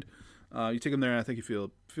 late third, you take him there, and I think you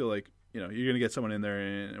feel like you're gonna get someone in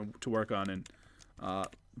there to work on and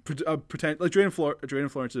pretend like Drayden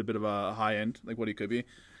Florence is a bit of a high end, like what he could be,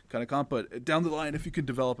 kind of comp. But down the line, if you could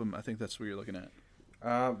develop him, I think that's what you're looking at.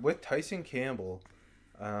 With Tyson Campbell,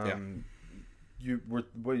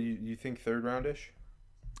 you think third roundish?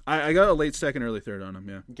 I got a late second, early third on him.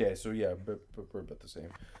 Yeah. Okay, so yeah, but we're about the same.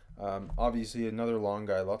 Obviously, another long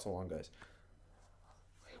guy. Lots of long guys.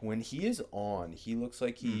 When he is on, he looks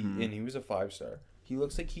like and he was a 5-star. He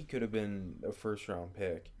looks like he could have been a first-round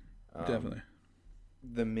pick. Definitely.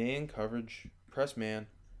 The man coverage, press man,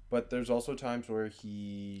 but there's also times where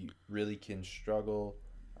he really can struggle,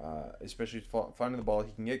 especially finding the ball.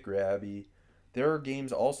 He can get grabby. There are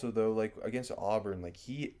games also, though, like against Auburn, like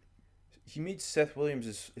he made Seth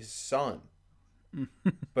Williams his son.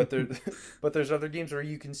 but there's other games where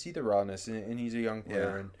you can see the rawness, and he's a young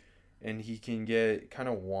player, and he can get kind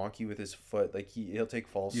of wonky with his foot. Like he'll take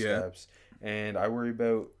false steps, and I worry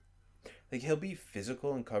about like he'll be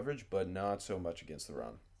physical in coverage, but not so much against the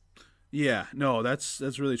run. Yeah, no, that's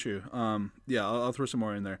really true. I'll throw some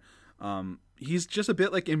more in there. He's just a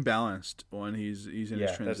bit like imbalanced when he's in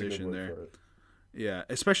his transition there. Yeah,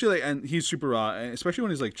 especially like, and he's super raw, especially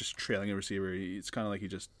when he's like just trailing a receiver. It's kind of like he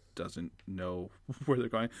just doesn't know where they're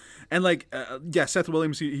going. And like, Seth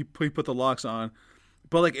Williams, he put the locks on,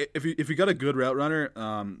 but like if you got a good route runner,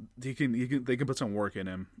 they can put some work in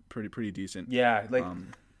him, pretty decent. Yeah, like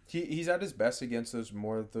he's at his best against those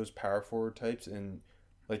power forward types, and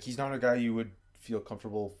like he's not a guy you would feel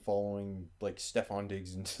comfortable following like Stephon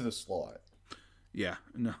Diggs into the slot. Yeah,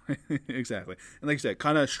 no, exactly. And like I said,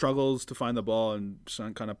 kind of struggles to find the ball and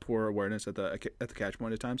some kind of poor awareness at the catch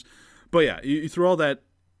point at times. But yeah, you throw all that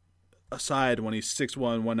aside when he's 6'1",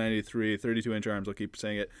 193, 32-inch arms, I'll keep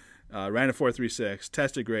saying it. Ran a 4.36,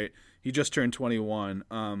 tested great. He just turned 21.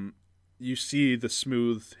 You see the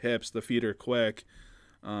smooth hips, the feet are quick.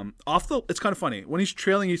 It's kind of funny. When he's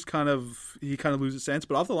trailing, he kind of loses sense,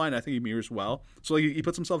 but off the line, I think he mirrors well. So like, he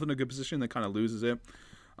puts himself in a good position, then kind of loses it.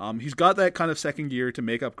 He's got that kind of second gear to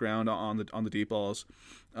make up ground on the deep balls,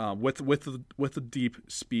 with the deep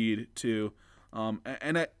speed too,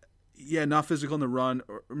 not physical in the run,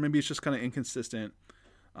 or maybe it's just kind of inconsistent,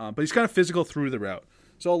 but he's kind of physical through the route.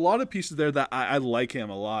 So a lot of pieces there that I like him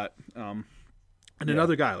a lot.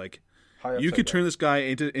 Another guy like you could turn this guy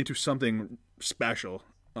into something special.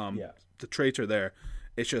 The traits are there.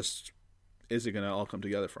 It's just, is it going to all come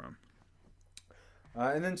together for him?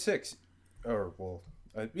 And then 6,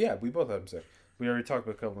 we both have him 6. We already talked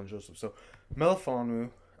about Kelvin Joseph. So Melifonwu,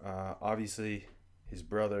 obviously his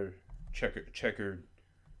brother checkered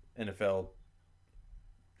NFL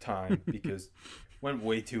time because went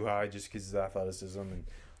way too high just because of his athleticism and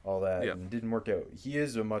all that, and didn't work out. He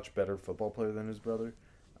is a much better football player than his brother,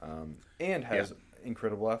 and has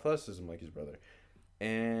incredible athleticism like his brother.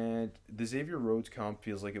 And the Xavier Rhodes comp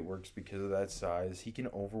feels like it works because of that size. He can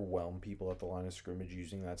overwhelm people at the line of scrimmage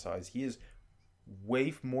using that size. He is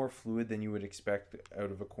way more fluid than you would expect out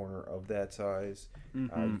of a corner of that size.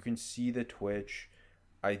 You can see the twitch.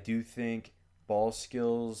 I do think ball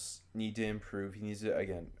skills need to improve. He needs to,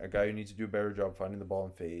 again, a guy who needs to do a better job finding the ball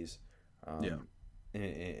in phase.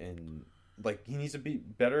 And like he needs to be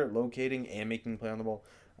better at locating and making play on the ball.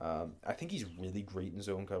 I think he's really great in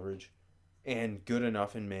zone coverage and good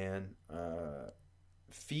enough in man.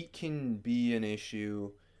 Feet can be an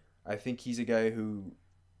issue. I think he's a guy who,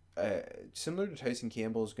 similar to Tyson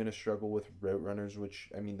Campbell, is going to struggle with route runners, which,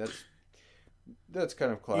 I mean, that's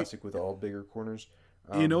kind of classic with all bigger corners.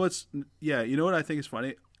 You know what I think is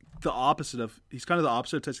funny? He's kind of the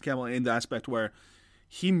opposite of Tyson Campbell in the aspect where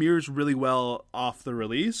he mirrors really well off the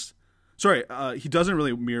release. Sorry, he doesn't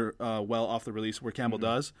really mirror well off the release where Campbell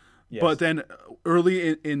does. Yes. But then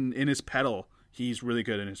early in his pedal, he's really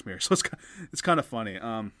good in his mirror. So it's kind of funny.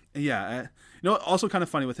 Also kind of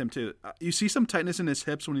funny with him too. You see some tightness in his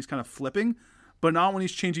hips when he's kind of flipping, but not when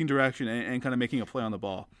he's changing direction and kind of making a play on the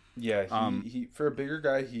ball. Yeah, he for a bigger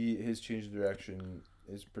guy, his change of direction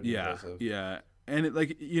is pretty impressive. Yeah, and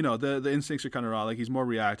the instincts are kind of raw. Like he's more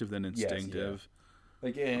reactive than instinctive.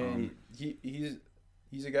 Yes, yeah. Like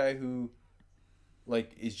he's a guy who,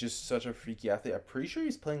 like, is just such a freaky athlete. I'm pretty sure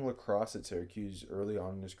he's playing lacrosse at Syracuse early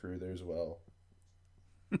on in his career there as well.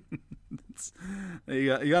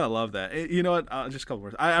 You gotta love that. You know what? Just a couple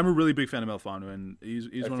words. I'm a really big fan of Melifonwu, and he's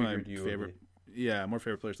one of my favorite. Yeah, more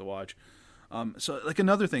favorite players to watch. So like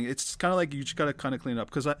another thing, it's kind of like you just gotta kind of clean it up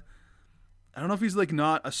because I don't know if he's like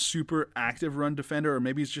not a super active run defender, or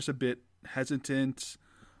maybe he's just a bit hesitant,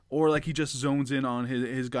 or like he just zones in on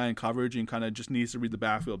his guy in coverage and kind of just needs to read the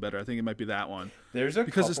backfield better. I think it might be that one. There's a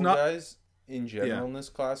because couple it's not, guys in general in this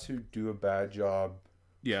class who do a bad job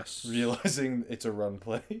yes, realizing it's a run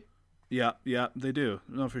play. Yeah, they do.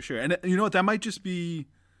 No, for sure. And you know what? That might just be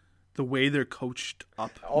the way they're coached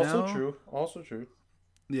up. Also now. true.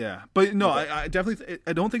 Yeah, but no, I definitely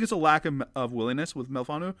I don't think it's a lack of willingness with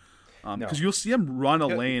Melifonwu, because you'll see him run a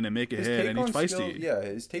lane and make a hit, and he's feisty.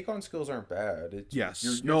 His take on skills aren't bad.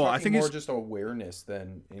 Yes, you're I think more it's just awareness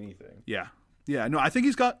than anything. Yeah. No, I think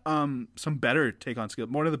he's got some better take on skills,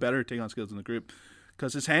 more of the better take on skills in the group,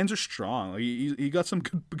 because his hands are strong. Like, he got some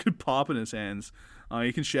good pop in his hands.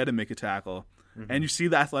 He can shed and make a tackle, and you see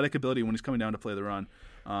the athletic ability when he's coming down to play the run.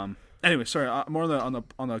 Anyway, sorry, more on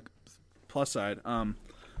the plus side.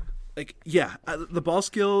 The ball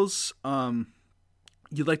skills.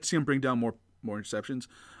 You'd like to see him bring down more interceptions.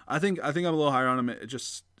 I think I'm a little higher on him at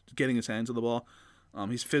just getting his hands on the ball.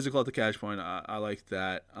 He's physical at the catch point. I like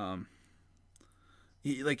that.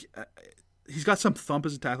 He's got some thump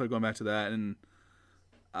as a tackler, going back to that, and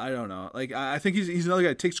I don't know. Like, I think he's another guy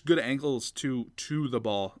that takes good ankles to the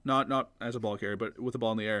ball, not as a ball carrier, but with the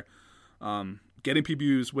ball in the air. Getting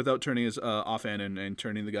PBUs without turning his off end and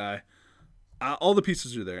turning the guy. All the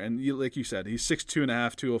pieces are there, and like you said, he's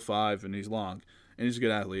 6'2.5", 205, and he's long, and he's a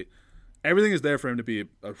good athlete. Everything is there for him to be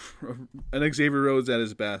an Xavier Rhodes at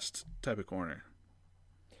his best type of corner.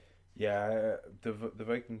 Yeah, the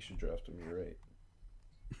Vikings should draft him. You're right.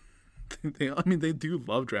 They do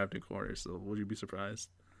love drafting corners, so would you be surprised?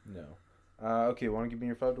 No. Okay, want to give me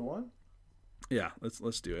your 5-1? Yeah,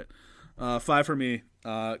 let's do it. 5 for me.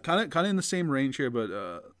 Kind of in the same range here, but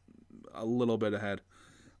a little bit ahead.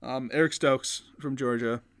 Eric Stokes from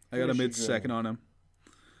Georgia. I got a mid-second on him.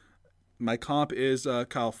 My comp is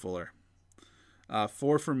Kyle Fuller.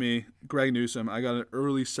 4 for me. Greg Newsome. I got an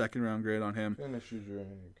early second-round grade on him. Finish your drink.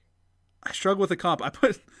 I struggle with the comp. I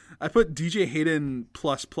put DJ Hayden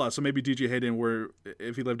plus, so maybe DJ Hayden where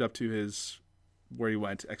if he lived up to his where he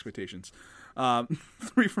went expectations. 3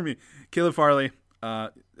 for me. Caleb Farley. I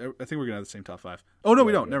think we're gonna have the same top 5. Oh no,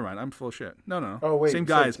 we don't. Never mind. I'm full of shit. No. Oh wait, same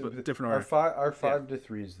guys but different order. Our 5 to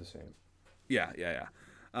 3 is the same. Yeah.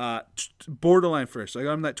 Borderline first. I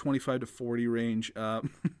got him that 25 to 40 range. I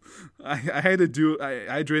had to do.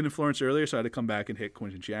 I had Drayden Florence earlier, so I had to come back and hit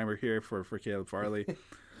Quentin Jammer here for Caleb Farley.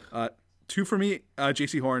 2 for me,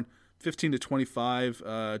 J.C. Horn, 15 to 25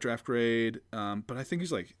 draft grade. But I think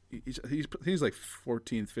he's like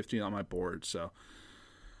 14th, 15th on my board. So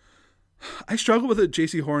I struggle with a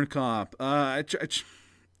J.C. Horn comp. You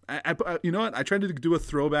know what? I tried to do a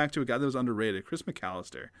throwback to a guy that was underrated, Chris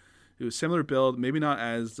McAllister. He was similar build, maybe not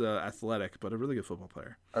as athletic, but a really good football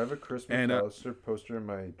player. I have a Chris McAllister poster in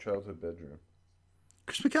my childhood bedroom.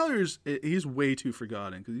 Chris McAllister he's way too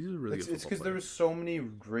forgotten because he's a really good football player. It's because there were so many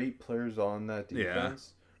great players on that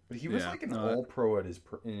defense. Yeah. But he was like an all-pro in his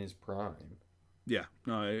prime. Yeah,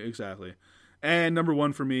 no, exactly. And number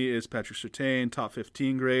 1 for me is Patrick Surtain, top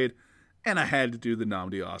 15 grade. And I had to do the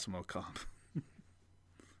Nnamdi Asomugha comp.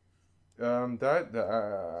 I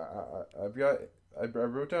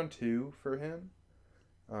wrote down 2 for him.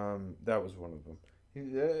 That was one of them. I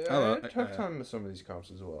had a tough time with some of these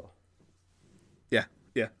comps as well. Yeah.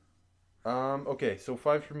 Okay, so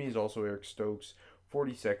 5 for me is also Eric Stokes,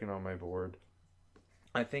 42nd on my board.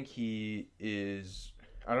 I think he is.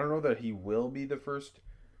 I don't know that he will be the first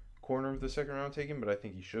corner of the second round taken, but I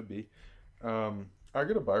think he should be. I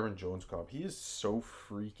got a Byron Jones comp. He is so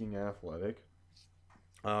freaking athletic.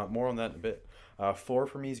 More on that in a bit. 4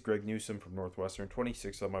 for me is Greg Newsome from Northwestern.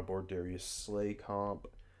 26th on my board, Darius Slay comp.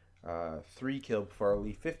 3, Caleb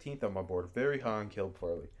Farley. 15th on my board, very high on Caleb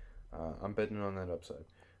Farley. I'm betting on that upside.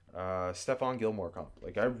 Stephon Gilmore comp.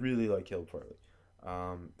 Like, I really like Caleb Farley.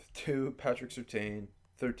 2, Patrick Surtain.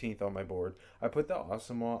 13th on my board. I put the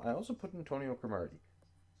Asamoah. I also put Antonio Cromartie.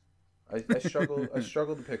 I struggled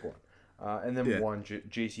to pick one. And then 1,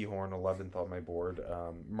 J.C. Horn, 11th on my board.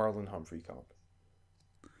 Marlon Humphrey comp.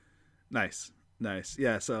 Nice.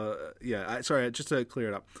 Yeah, so, sorry, just to clear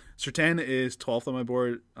it up. Surtain is 12th on my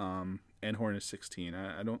board, and Horn is 16.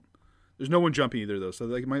 I don't... There's no one jumping either, though, so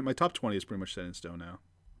like my top 20 is pretty much set in stone now.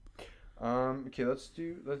 Okay, let's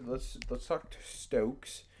talk to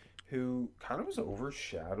Stokes, who kind of was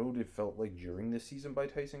overshadowed, it felt like, during this season by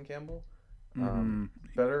Tyson Campbell.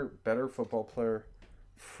 Better football player,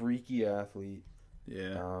 freaky athlete.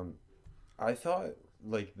 Yeah. I thought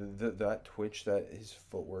like that twitch, that his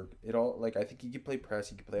footwork, it all, like, I think he could play press,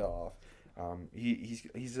 he could play off.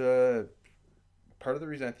 He's a part of the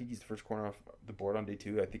reason I think he's the first corner off the board on day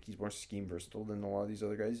 2. I think he's more scheme versatile than a lot of these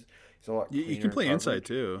other guys. He's a lot cleaner. You can play inside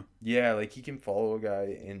too. Yeah, like he can follow a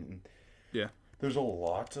guy and There's a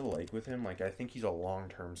lot to like with him. Like, I think he's a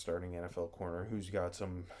long-term starting NFL corner who's got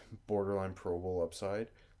some borderline Pro Bowl upside.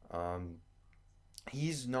 Um,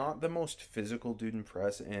 he's not the most physical dude in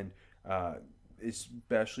press, and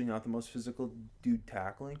especially not the most physical dude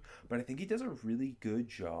tackling. But I think he does a really good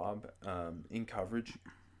job in coverage.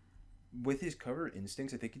 With his cover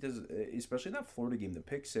instincts, I think he does, especially in that Florida game, the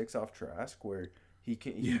pick six off Trask, where he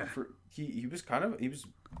was kind of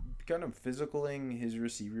physicaling his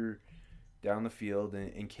receiver down the field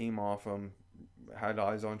and came off him, had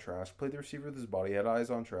eyes on Trask, played the receiver with his body, had eyes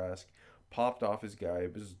on Trask, popped off his guy.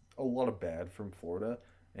 It was a lot of bad from Florida,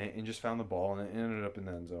 and just found the ball and it ended up in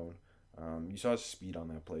the end zone. You saw his speed on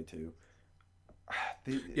that play too.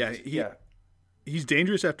 He's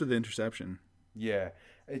dangerous after the interception. Yeah,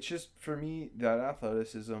 it's just, for me, that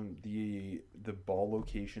athleticism, the ball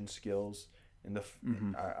location skills, and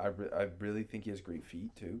I really think he has great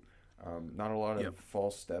feet too. Not a lot of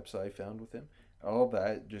false steps I found with him. All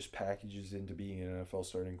that just packages into being an NFL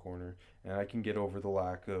starting corner, and I can get over the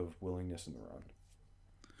lack of willingness in the run.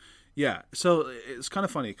 Yeah, so it's kind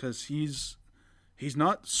of funny because he's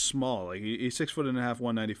not small. Like he's 6'1.5",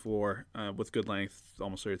 194, with good length,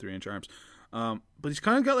 almost 33-inch arms. But he's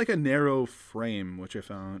kind of got like a narrow frame, which I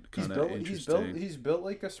found kind of interesting. He's built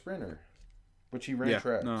like a sprinter, which he ran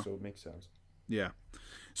track, so it makes sense. Yeah.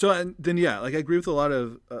 So, and then, like I agree with a lot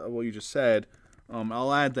of what you just said.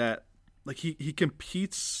 I'll add that like he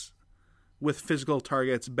competes with physical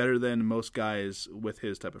targets better than most guys with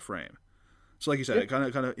his type of frame. So, like you said,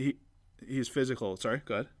 kind of he's physical. Sorry,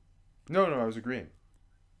 go ahead. No, I was agreeing.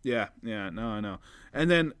 Yeah, no, I know.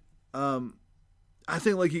 And then, I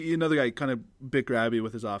think like another guy kind of bit grabby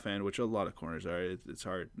with his offhand, which a lot of corners are. It's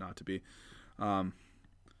hard not to be.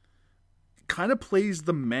 Kind of plays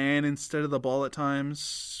the man instead of the ball at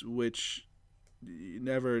times, which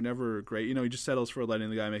never great. He just settles for letting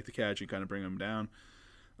the guy make the catch and kind of bring him down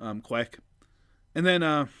quick. And then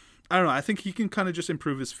I don't know. I think he can kind of just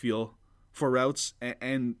improve his feel for routes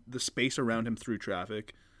and the space around him through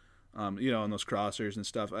traffic. And those crossers and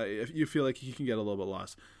stuff. You feel like he can get a little bit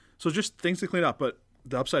lost. So just things to clean up, but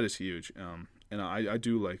the upside is huge. And I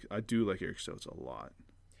do like Eric Stokes a lot.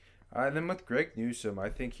 And then with Greg Newsome, I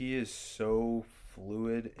think he is so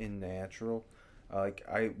fluid and natural.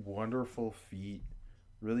 Wonderful feet,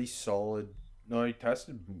 really solid. No, he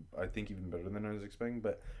tested, I think, even better than I was expecting,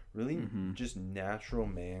 but really just natural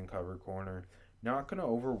man cover corner. Not going to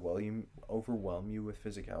overwhelm you with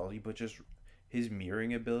physicality, but just his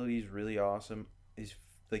mirroring ability is really awesome. His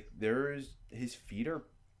feet are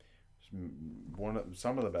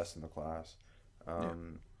some of the best in the class. I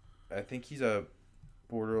think he's a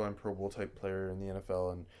borderline Pro Bowl type player in the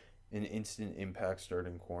NFL and an instant impact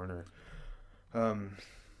starting corner. I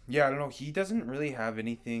don't know. He doesn't really have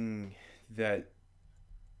anything that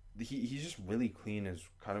he's just really clean. Is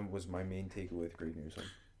kind of was my main takeaway with Greg Newsome.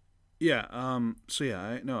 Yeah. I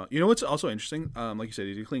know. You know what's also interesting? Like you said,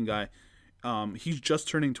 he's a clean guy. He's just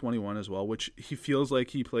turning 21 as well, which he feels like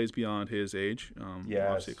he plays beyond his age.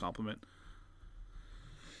 Obviously a compliment.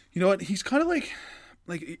 You know what? He's kind of like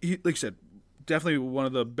you said, definitely one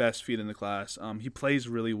of the best feet in the class. He plays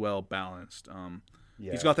really well balanced.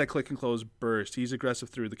 He's got that click and close burst. He's aggressive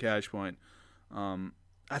through the catch point.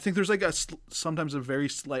 I think there's like sometimes a very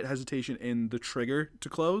slight hesitation in the trigger to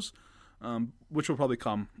close, which will probably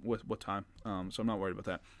come with time. So I'm not worried about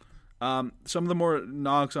that. Some of the more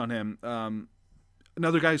knocks on him.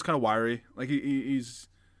 Another guy who's kind of wiry. Like he's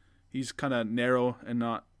kind of narrow and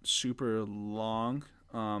not super long.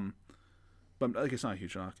 But like it's not a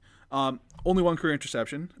huge knock. Only one career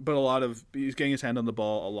interception, but he's getting his hand on the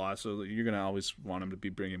ball a lot, so you're gonna always want him to be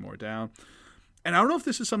bringing more down. And I don't know if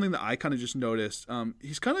this is something that I kind of just noticed.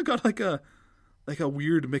 He's kind of got like a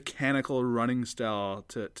weird mechanical running style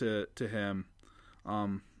to him.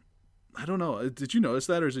 I don't know. Did you notice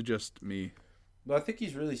that, or is it just me? Well, I think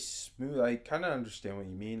he's really smooth. I kind of understand what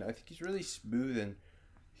you mean. I think he's really smooth, and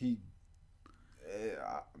he.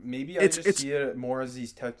 Maybe I just see it more as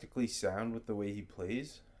he's technically sound with the way he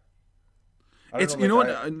plays. You know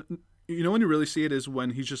when you really see it is when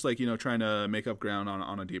he's just like trying to make up ground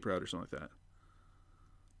on a deep route or something like that.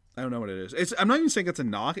 I don't know what it is. I'm not even saying it's a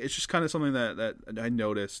knock. It's just kind of something that I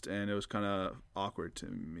noticed, and it was kind of awkward to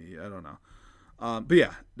me. I don't know. But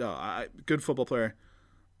yeah, no, good football player.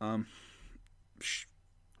 Would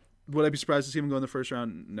I be surprised to see him go in the first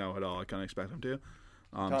round? No, at all. I kind of expect him to.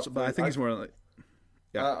 But I think he's more like.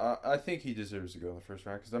 Yeah, I think he deserves to go in the first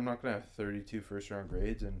round because I'm not going to have 32 first round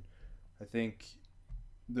grades, and I think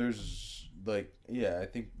there's I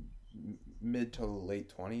think mid to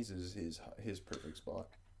late 20s is his perfect spot.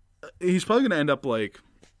 He's probably going to end up like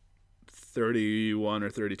 31 or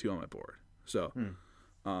 32 on my board. So,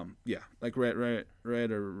 yeah, like right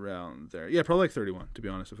around there. Yeah, probably like 31, to be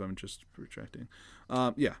honest, if I'm just projecting.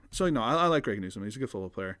 Yeah, so no, I like Greg Newsome. He's a good football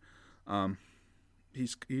player.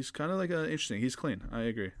 He's kind of like interesting. He's clean. I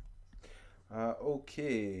agree.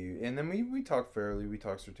 Okay, and then we talk Fairley, we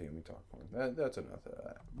talk Surtain, we talk Horn. That's enough of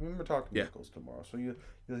that. We're talking Nichols tomorrow, so you'll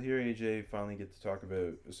hear AJ finally get to talk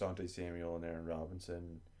about Asante Samuel and Aaron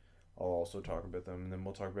Robinson. I'll also talk about them, and then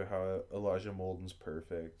we'll talk about how Elijah Molden's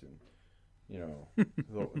perfect, and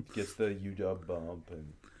gets the UW bump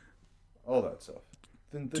and all that stuff.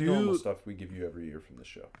 The normal stuff we give you every year from the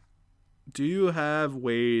show. Do you have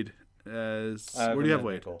Wade as? Where do you have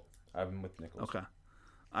Wade? Nickel. I have him with Nichols. Okay.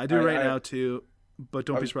 I do now too, but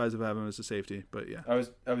don't be surprised if I have him as a safety. But yeah,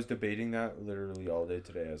 I was debating that literally all day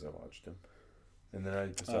today as I watched him, and then I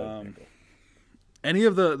decided nickel. Any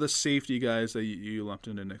of the safety guys that you lumped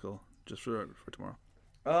into nickel just for tomorrow?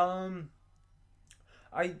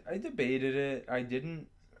 I debated it. I didn't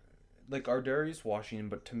like Ardarius Washington,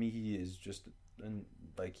 but to me he is just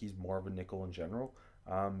he's more of a nickel in general.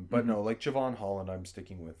 But no, like Javon Holland, I'm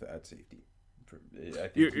sticking with at safety. I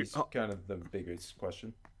think he's kind of the biggest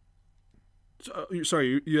question. So,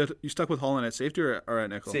 sorry, you stuck with Holland at safety or at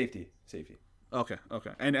nickel? Safety. Okay,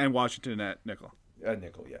 and Washington at nickel. At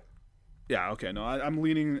nickel, yeah. Yeah, okay. No, I'm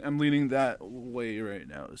leaning that way right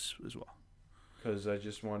now as well. Because I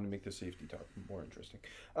just wanted to make the safety talk more interesting.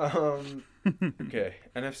 Okay,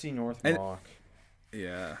 NFC North mock.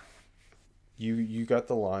 Yeah. You got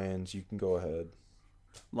the Lions. You can go ahead.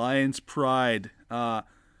 Lions pride.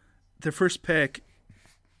 Their first pick,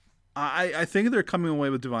 I think they're coming away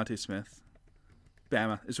with Devontae Smith.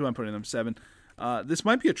 Bama is who I'm putting them 7. This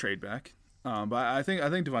might be a trade back, but I think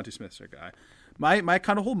Devontae Smith's their guy. My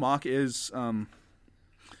kind of whole mock is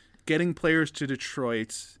getting players to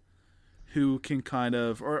Detroit who can kind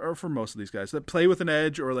of, or for most of these guys, that play with an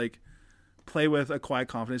edge or like play with a quiet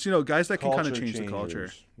confidence. Guys that can kind of change the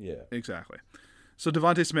culture. Yeah, exactly. So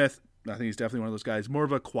Devontae Smith, I think he's definitely one of those guys. More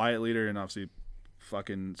of a quiet leader and obviously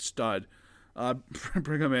fucking stud.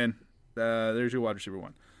 Bring him in. There's your wide receiver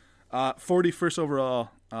 1. 41st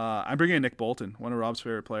overall. I'm bringing in Nick Bolton, one of Rob's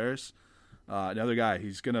favorite players. Another guy.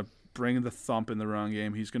 He's gonna bring the thump in the run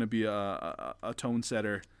game. He's gonna be a tone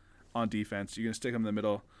setter on defense. You're gonna stick him in the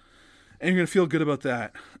middle, and you're gonna feel good about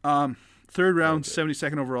that. 3rd round,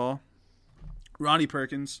 72nd overall. Ronnie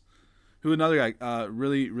Perkins, who another guy.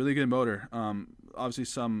 Really good motor. Obviously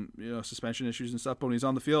some suspension issues and stuff, but when he's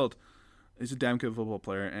on the field, he's a damn good football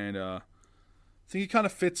player, and I think he kind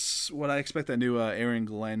of fits what I expect that new Aaron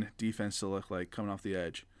Glenn defense to look like coming off the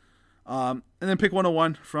edge. And then pick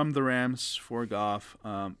 101 from the Rams for Goff.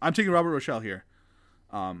 I'm taking Robert Rochelle here.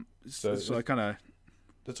 So I kind of...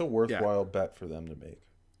 That's a worthwhile bet for them to make.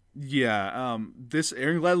 Yeah. This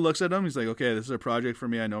Aaron Glenn looks at him. He's like, okay, this is a project for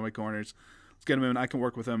me. I know my corners. Let's get him in. I can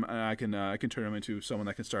work with him, and I can turn him into someone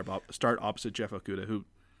that can start opposite Jeff Okudah, who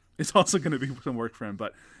is also going to be some work for him.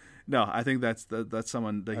 But no, I think that's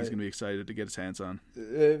someone that he's going to be excited to get his hands on.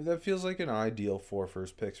 That feels like an ideal 4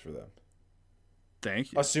 first picks for them.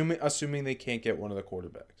 Thank you. Assuming they can't get one of the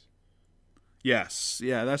quarterbacks. Yes.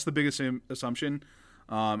 Yeah, that's the biggest assumption,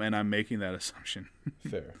 and I'm making that assumption.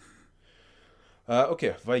 Fair.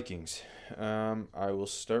 Okay, Vikings. I will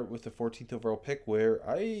start with the 14th overall pick, where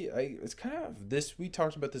it's kind of this. We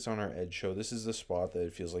talked about this on our edge show. This is the spot that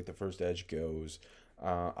it feels like the first edge goes.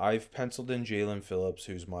 I've penciled in Jalen Phillips,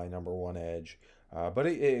 who's my number 1 edge, but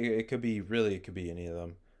it could be any of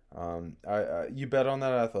them. You bet on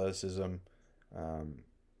that athleticism,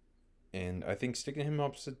 and I think sticking him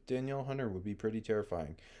opposite Danielle Hunter would be pretty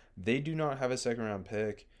terrifying. They do not have a 2nd round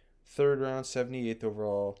pick. 3rd round, 78th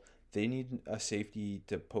overall. They need a safety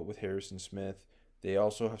to put with Harrison Smith. They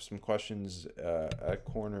also have some questions at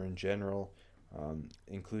corner in general,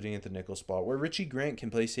 including at the nickel spot, where Richie Grant can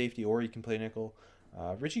play safety or he can play nickel.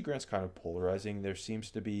 Richie Grant's kind of polarizing. There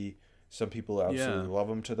seems to be some people absolutely love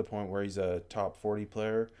him to the point where he's a top 40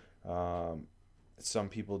 player. Some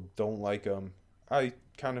people don't like him. I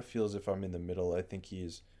kind of feel as if I'm in the middle. I think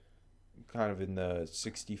he's kind of in the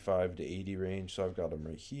 65 to 80 range, so I've got him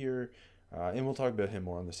right here. And we'll talk about him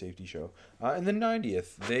more on the safety show. And then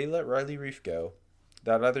 90th, they let Riley Reif go.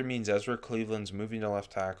 That either means Ezra Cleveland's moving to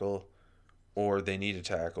left tackle or they need a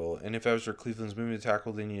tackle. And if Ezra Cleveland's moving to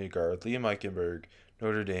tackle, they need a guard. Liam Eichenberg,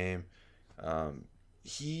 Notre Dame.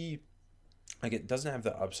 He it doesn't have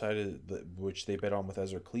the upside which they bet on with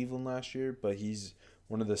Ezra Cleveland last year, but he's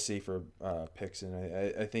one of the safer picks. And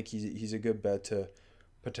I think he's a good bet to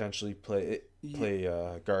potentially play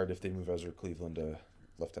guard if they move Ezra Cleveland to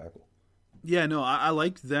left tackle. Yeah, no, I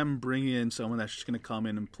like them bringing in someone that's just going to come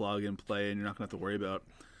in and plug and play, and you're not going to have to worry about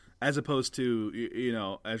as opposed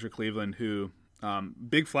to Ezra Cleveland, who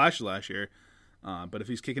big flash last year. But if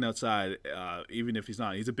he's kicking outside, even if he's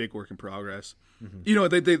not, he's a big work in progress.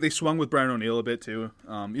 Mm-hmm. They swung with Brian O'Neill a bit too.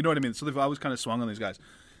 You know what I mean? So they've always kind of swung on these guys.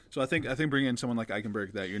 So I think bringing in someone like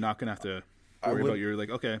Eichenberg that you're not going to have to worry about. You're like,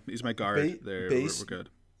 okay, he's my guard. We're good.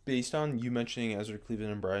 Based on you mentioning Ezra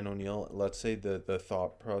Cleveland and Brian O'Neill, let's say the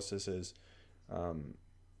thought process is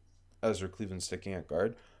Ezra Cleveland sticking at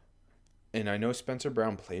guard. And I know Spencer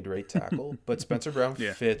Brown played right tackle, but Spencer Brown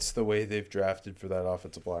fits the way they've drafted for that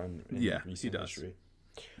offensive line in recent history.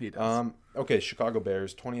 He does. Okay, Chicago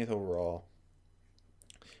Bears, 20th overall.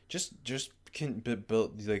 Just can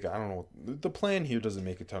build, like, I don't know. The plan here doesn't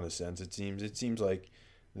make a ton of sense. It seems like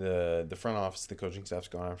the front office, the coaching staff's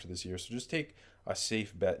gone after this year. So just take a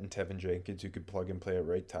safe bet in Tevin Jenkins, who could plug and play at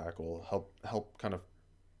right tackle, help kind of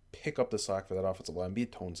pick up the slack for that offensive line, be a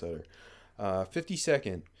tone setter.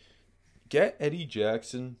 52nd. Get Eddie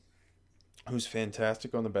Jackson, who's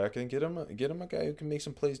fantastic on the back end. Get him a guy who can make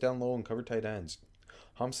some plays down low and cover tight ends.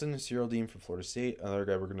 Thompson and Cyril Dean from Florida State, another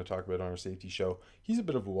guy we're going to talk about on our safety show. He's a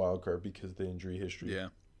bit of a wild card because of the injury history. Yeah.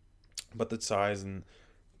 But the size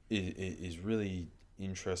is really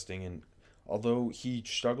interesting. And although he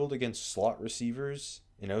struggled against slot receivers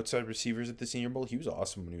and outside receivers at the Senior Bowl, he was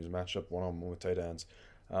awesome when he was matched up one-on-one with tight ends.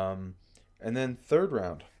 And then third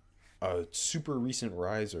round, a super recent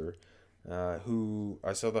riser, who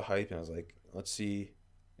I saw the hype and I was like, let's see.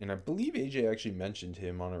 And I believe AJ actually mentioned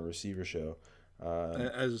him on a receiver show.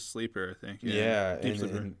 As a sleeper, I think. Yeah.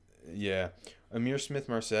 Amir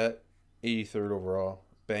Smith-Marset, 83rd overall.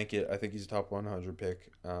 Bank it. I think he's a top 100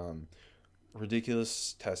 pick.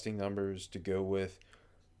 Ridiculous testing numbers to go with.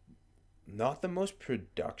 Not the most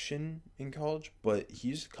production in college, but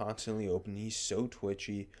he's constantly open. He's so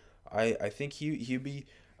twitchy. I think he'd be...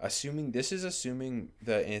 assuming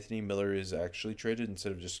that Anthony Miller is actually traded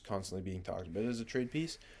instead of just constantly being talked about as a trade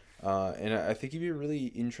piece. And I think he'd be a really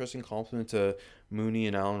interesting complement to Mooney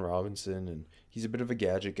and Allen Robinson. And he's a bit of a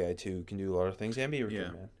gadget guy, too. Can do a lot of things and be a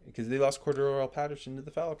return man. Because they lost Cordero Patterson to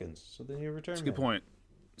the Falcons. So they need a return man.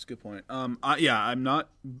 That's a good point. I'm not...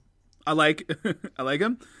 I like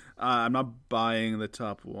him. I'm not buying the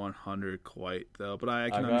top 100 quite, though. But I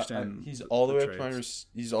can understand he's all the way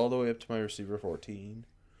up to my receiver 14.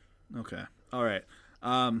 Okay. All right.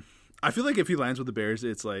 I feel like if he lands with the Bears,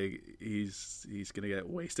 it's like he's gonna get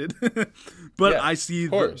wasted. But I see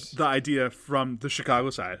the idea from the Chicago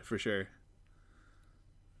side for sure.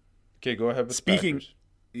 Okay, go ahead with speaking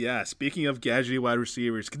of gadgety wide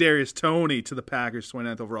receivers, Kadarius Toney to the Packers,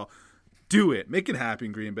 29th overall. Do it. Make it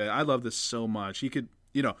happen, Green Bay. I love this so much. He could,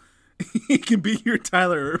 he can be your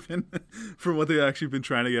Tyler Ervin for what they've actually been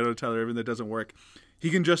trying to get out of Tyler Ervin that doesn't work. He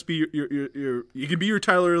can just be your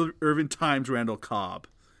Tyler Ervin times Randall Cobb,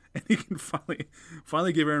 and he can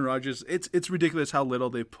finally give Aaron Rodgers. It's ridiculous how little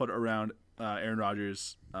they put around Aaron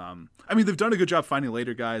Rodgers. They've done a good job finding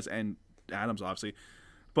later guys and Adams obviously,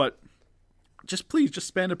 but just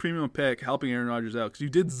spend a premium pick helping Aaron Rodgers out because you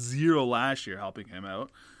did zero last year helping him out.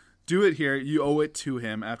 Do it here. You owe it to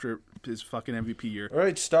him after his fucking MVP year. All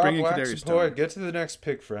right, stop waxing poetic. Get to the next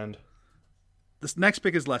pick, friend. This next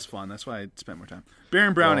pick is less fun. That's why I spent more time.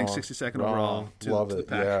 Baron Browning, 62nd overall to the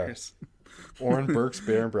Packers. Yeah. Oren Burks,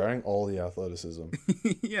 Baron Browning, all the athleticism.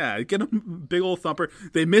 Yeah, get him big old thumper.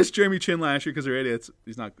 They missed Jeremy Chin last year because they're idiots.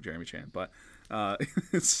 He's not Jeremy Chin, but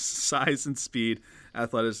size and speed,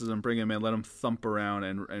 athleticism, bring him in, let him thump around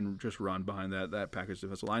and just run behind that Packers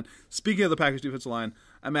defensive line. Speaking of the Packers defensive line,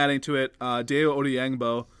 I'm adding to it Deo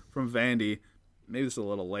Odeyingbo from Vandy. Maybe this is a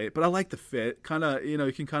little late, but I like the fit. Kind of,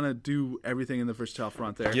 you can kind of do everything in the versatile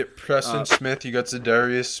front there. You get Preston Smith, you got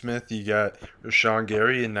Za'Darius Smith, you got Rashawn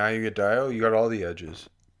Gary, and now you get Dio. You got all the edges.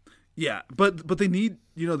 Yeah, but they need,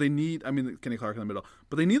 Kenny Clark in the middle,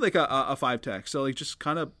 but they need like a 5-tech. So like just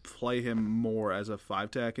kind of play him more as a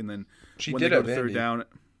 5-tech, and then when they go to third down,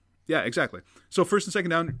 yeah, exactly. So first and second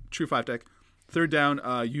down, true 5-tech. Third down,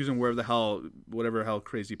 using whatever hell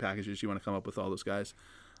crazy packages you want to come up with all those guys.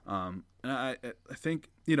 And I think,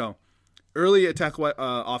 early attack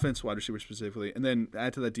offense, wide receiver specifically, and then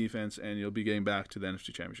add to that defense, and you'll be getting back to the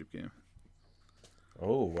NFC Championship game.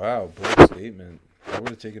 Oh, wow. Bold statement. I would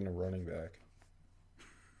have taken a running back.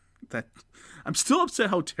 I'm still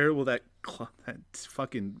upset how terrible that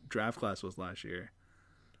fucking draft class was last year.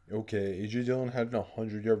 Okay, A.J. Dillon had an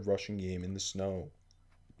 100-yard rushing game in the snow.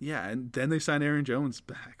 Yeah, and then they signed Aaron Jones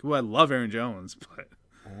back. Well, I love Aaron Jones, but...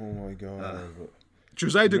 Oh, my God.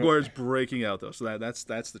 Josiah DeGuara is breaking out, though, so that's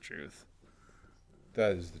the truth.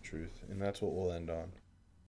 That is the truth, and that's what we'll end on.